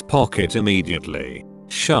into his pocket immediately.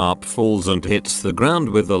 Sharp falls and hits the ground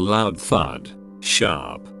with a loud thud.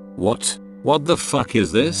 Sharp, what the fuck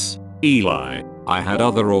is this? Eli, I had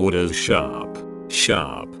other orders.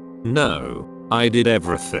 Sharp, no, I did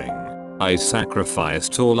everything. I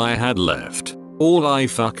sacrificed all I had left. All I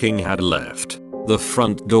fucking had left. The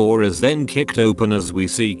front door is then kicked open as we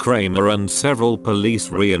see Kramer and several police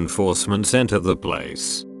reinforcements enter the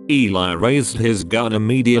place. Eli raised his gun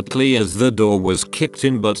immediately as the door was kicked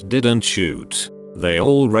in but didn't shoot. They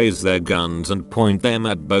all raise their guns and point them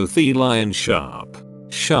at both Eli and Sharp.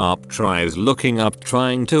 Sharp tries looking up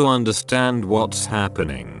trying to understand what's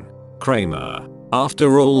happening. Kramer,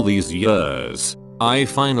 after all these years, I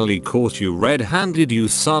finally caught you red-handed, you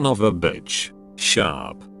son of a bitch.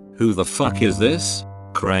 Sharp, who the fuck is this?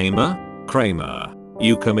 Kramer,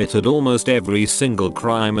 you committed almost every single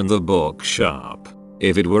crime in the book. Sharp,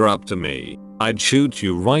 if it were up to me, I'd shoot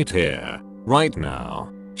you right here, right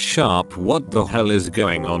now. Sharp, what the hell is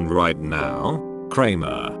going on right now?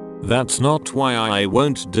 Kramer, that's not why I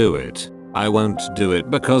won't do it. I won't do it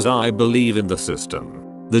because I believe in the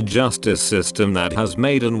system. The justice system that has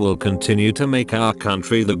made and will continue to make our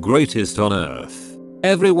country the greatest on earth.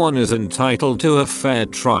 Everyone is entitled to a fair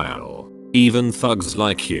trial. Even thugs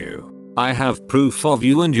like you. I have proof of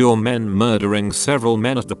you and your men murdering several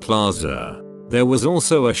men at the Plaza. There was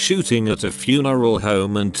also a shooting at a funeral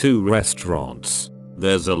home and 2 restaurants.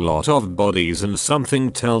 There's a lot of bodies and something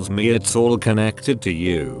tells me it's all connected to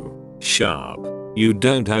you. Sharp, you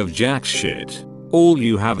don't have jack shit. All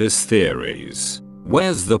you have is theories.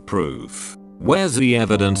 Where's the proof? Where's the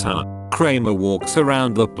evidence? Kramer walks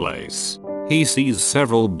around the place. He sees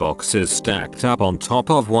several boxes stacked up on top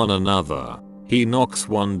of one another. He knocks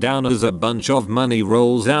one down as a bunch of money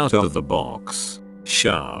rolls out of the box.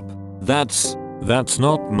 Sharp, that's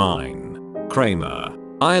not mine. Kramer,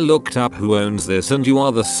 I looked up who owns this and you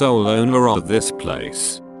are the sole owner of this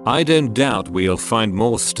place. I don't doubt we'll find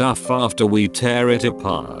more stuff after we tear it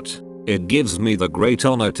apart. It gives me the great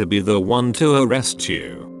honor to be the one to arrest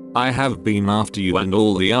you. I have been after you and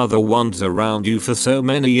all the other ones around you for so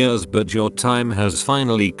many years, but your time has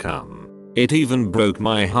finally come. It even broke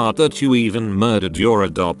my heart that you even murdered your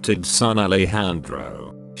adopted son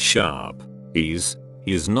Alejandro. Sharp, he's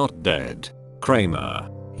not dead. Kramer,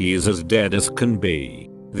 he is as dead as can be.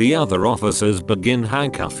 The other officers begin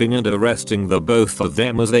handcuffing and arresting the both of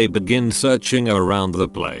them as they begin searching around the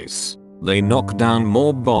place. They knock down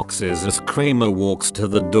more boxes as Kramer walks to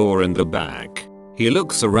the door in the back. He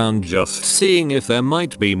looks around just seeing if there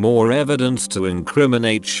might be more evidence to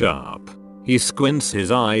incriminate Sharp. He squints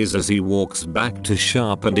his eyes as he walks back to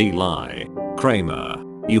Sharp and Eli. Kramer,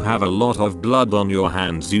 you have a lot of blood on your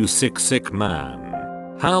hands, you sick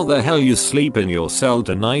man. How the hell you sleep in your cell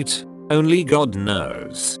tonight? Only God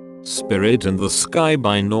knows. Spirit in the Sky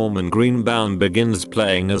by Norman Greenbaum begins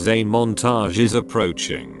playing as a montage is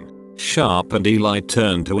approaching. Sharp and Eli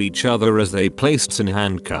turn to each other as they placed in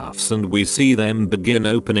handcuffs and we see them begin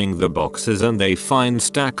opening the boxes and they find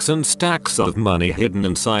stacks and stacks of money hidden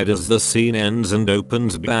inside as the scene ends and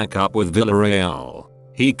opens back up with Villarreal.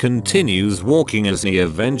 He continues walking as he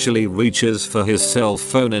eventually reaches for his cell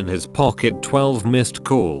phone in his pocket. 12 missed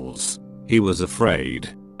calls. He was afraid,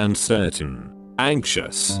 uncertain,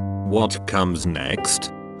 anxious. What comes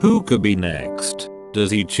next? Who could be next? Does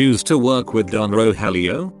he choose to work with Don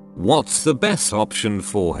Rogelio? What's the best option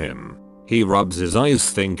for him? He rubs his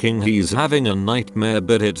eyes thinking he's having a nightmare,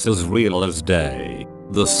 but it's as real as day.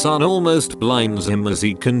 The sun almost blinds him as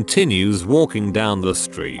he continues walking down the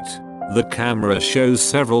street. The camera shows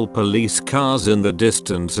several police cars in the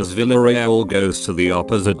distance as Villarreal goes to the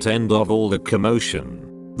opposite end of all the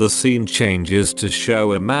commotion. The scene changes to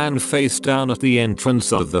show a man face down at the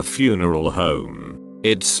entrance of the funeral home.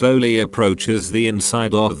 It slowly approaches the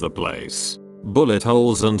inside of the place. Bullet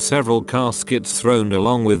holes and several caskets thrown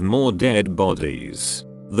along with more dead bodies.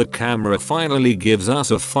 The camera finally gives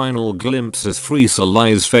us a final glimpse as Fresa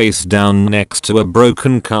lies face down next to a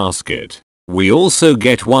broken casket. We also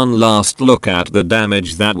get one last look at the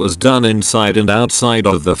damage that was done inside and outside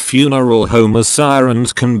of the funeral home as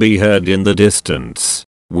sirens can be heard in the distance.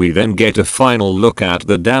 We then get a final look at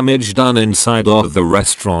the damage done inside of the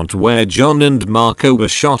restaurant where John and Marko were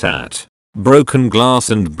shot at. Broken glass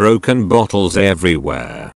and broken bottles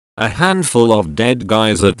everywhere. A handful of dead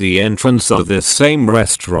guys at the entrance of this same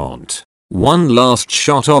restaurant. One last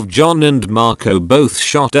shot of John and Marko both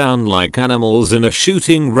shot down like animals in a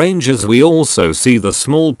shooting range as we also see the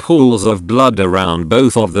small pools of blood around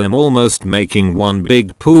both of them almost making one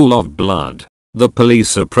big pool of blood. The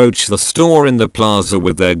police approach the store in the plaza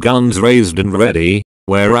with their guns raised and ready,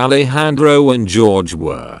 where Alejandro and George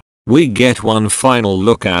were. We get one final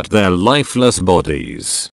look at their lifeless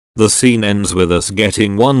bodies. The scene ends with us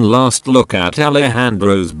getting one last look at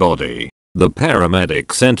Alejandro's body. The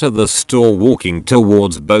paramedics enter the store walking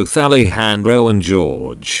towards both Alejandro and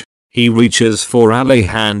George. He reaches for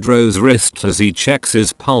Alejandro's wrist as he checks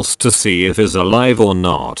his pulse to see if he's alive or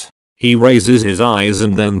not. He raises his eyes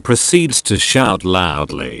and then proceeds to shout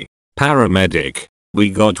loudly, "Paramedic, we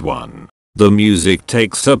got one." The music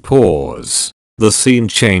takes a pause. The scene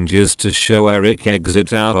changes to show Eric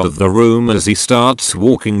exit out of the room as he starts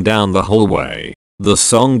walking down the hallway. The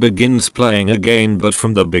song begins playing again but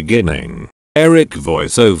from the beginning. Eric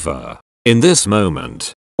voiceover. In this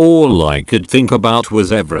moment, all I could think about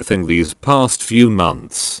was everything these past few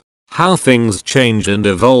months. How things changed and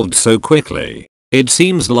evolved so quickly. It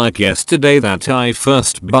seems like yesterday that I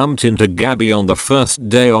first bumped into Gabby on the first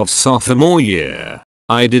day of sophomore year.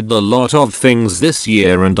 I did a lot of things this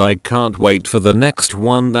year and I can't wait for the next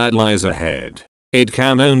one that lies ahead. It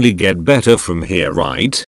can only get better from here,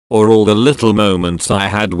 right? Or all the little moments I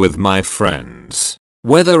had with my friends.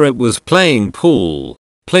 Whether it was playing pool,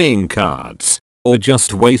 playing cards, or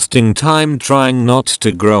just wasting time trying not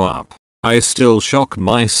to grow up. I still shock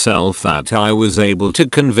myself that I was able to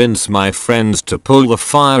convince my friends to pull the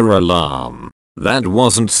fire alarm. That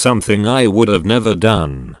wasn't something I would have never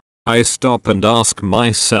done. I stop and ask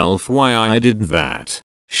myself why I did that.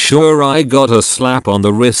 Sure, I got a slap on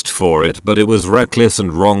the wrist for it, but it was reckless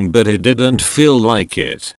and wrong, but it didn't feel like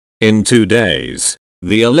it. In 2 days,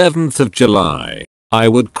 the 11th of July, I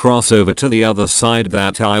would cross over to the other side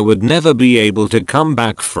that I would never be able to come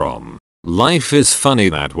back from. Life is funny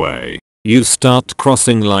that way. You start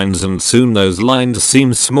crossing lines and soon those lines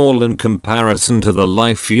seem small in comparison to the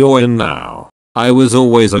life you're in now. I was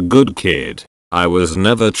always a good kid. I was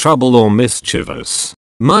never trouble or mischievous,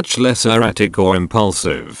 much less erratic or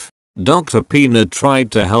impulsive. Dr. Peanut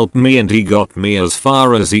tried to help me and he got me as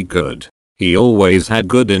far as he could. He always had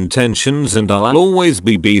good intentions and I'll always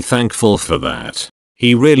be thankful for that.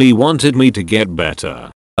 He really wanted me to get better.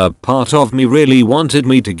 A part of me really wanted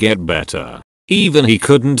me to get better. Even he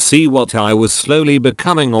couldn't see what I was slowly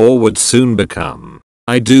becoming or would soon become.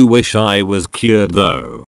 I do wish I was cured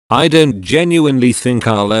though. I don't genuinely think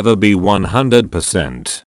I'll ever be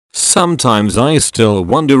 100%. Sometimes I still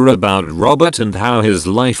wonder about Robert and how his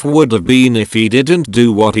life would have been if he didn't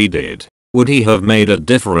do what he did. Would he have made a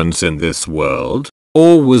difference in this world?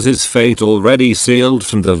 Or was his fate already sealed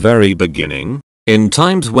from the very beginning? In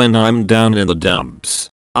times when I'm down in the dumps,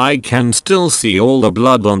 I can still see all the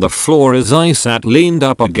blood on the floor as I sat leaned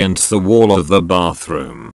up against the wall of the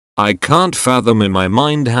bathroom. I can't fathom in my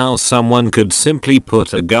mind how someone could simply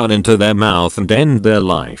put a gun into their mouth and end their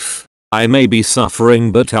life. I may be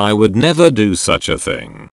suffering, but I would never do such a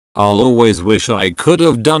thing. I'll always wish I could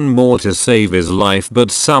have done more to save his life,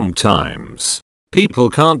 but sometimes people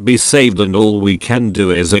can't be saved and all we can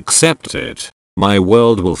do is accept it. My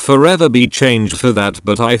world will forever be changed for that,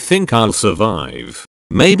 but I think I'll survive.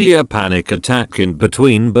 Maybe a panic attack in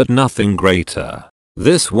between, but nothing greater.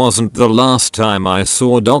 This wasn't the last time I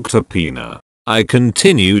saw Dr. Pina. I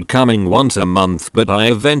continued coming once a month, but I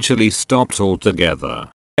eventually stopped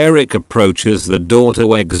altogether. Eric approaches the door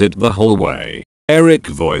to exit the hallway. Eric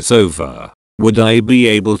voiceover. Would I be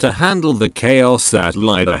able to handle the chaos that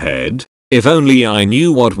lied ahead? If only I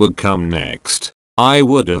knew what would come next. I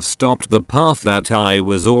would have stopped the path that I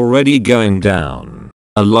was already going down.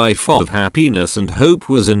 A life of happiness and hope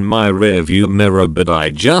was in my rearview mirror, but I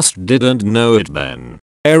just didn't know it then.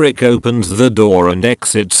 Eric opens the door and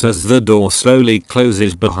exits as the door slowly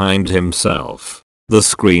closes behind himself. The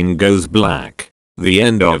screen goes black. The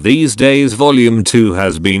end of These Days Volume 2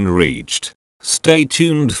 has been reached. Stay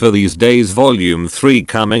tuned for These Days Volume 3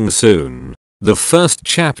 coming soon. The first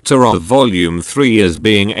chapter of Volume 3 is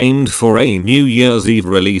being aimed for a New Year's Eve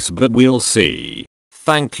release, but we'll see.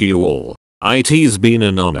 Thank you all. It's been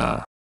an honor.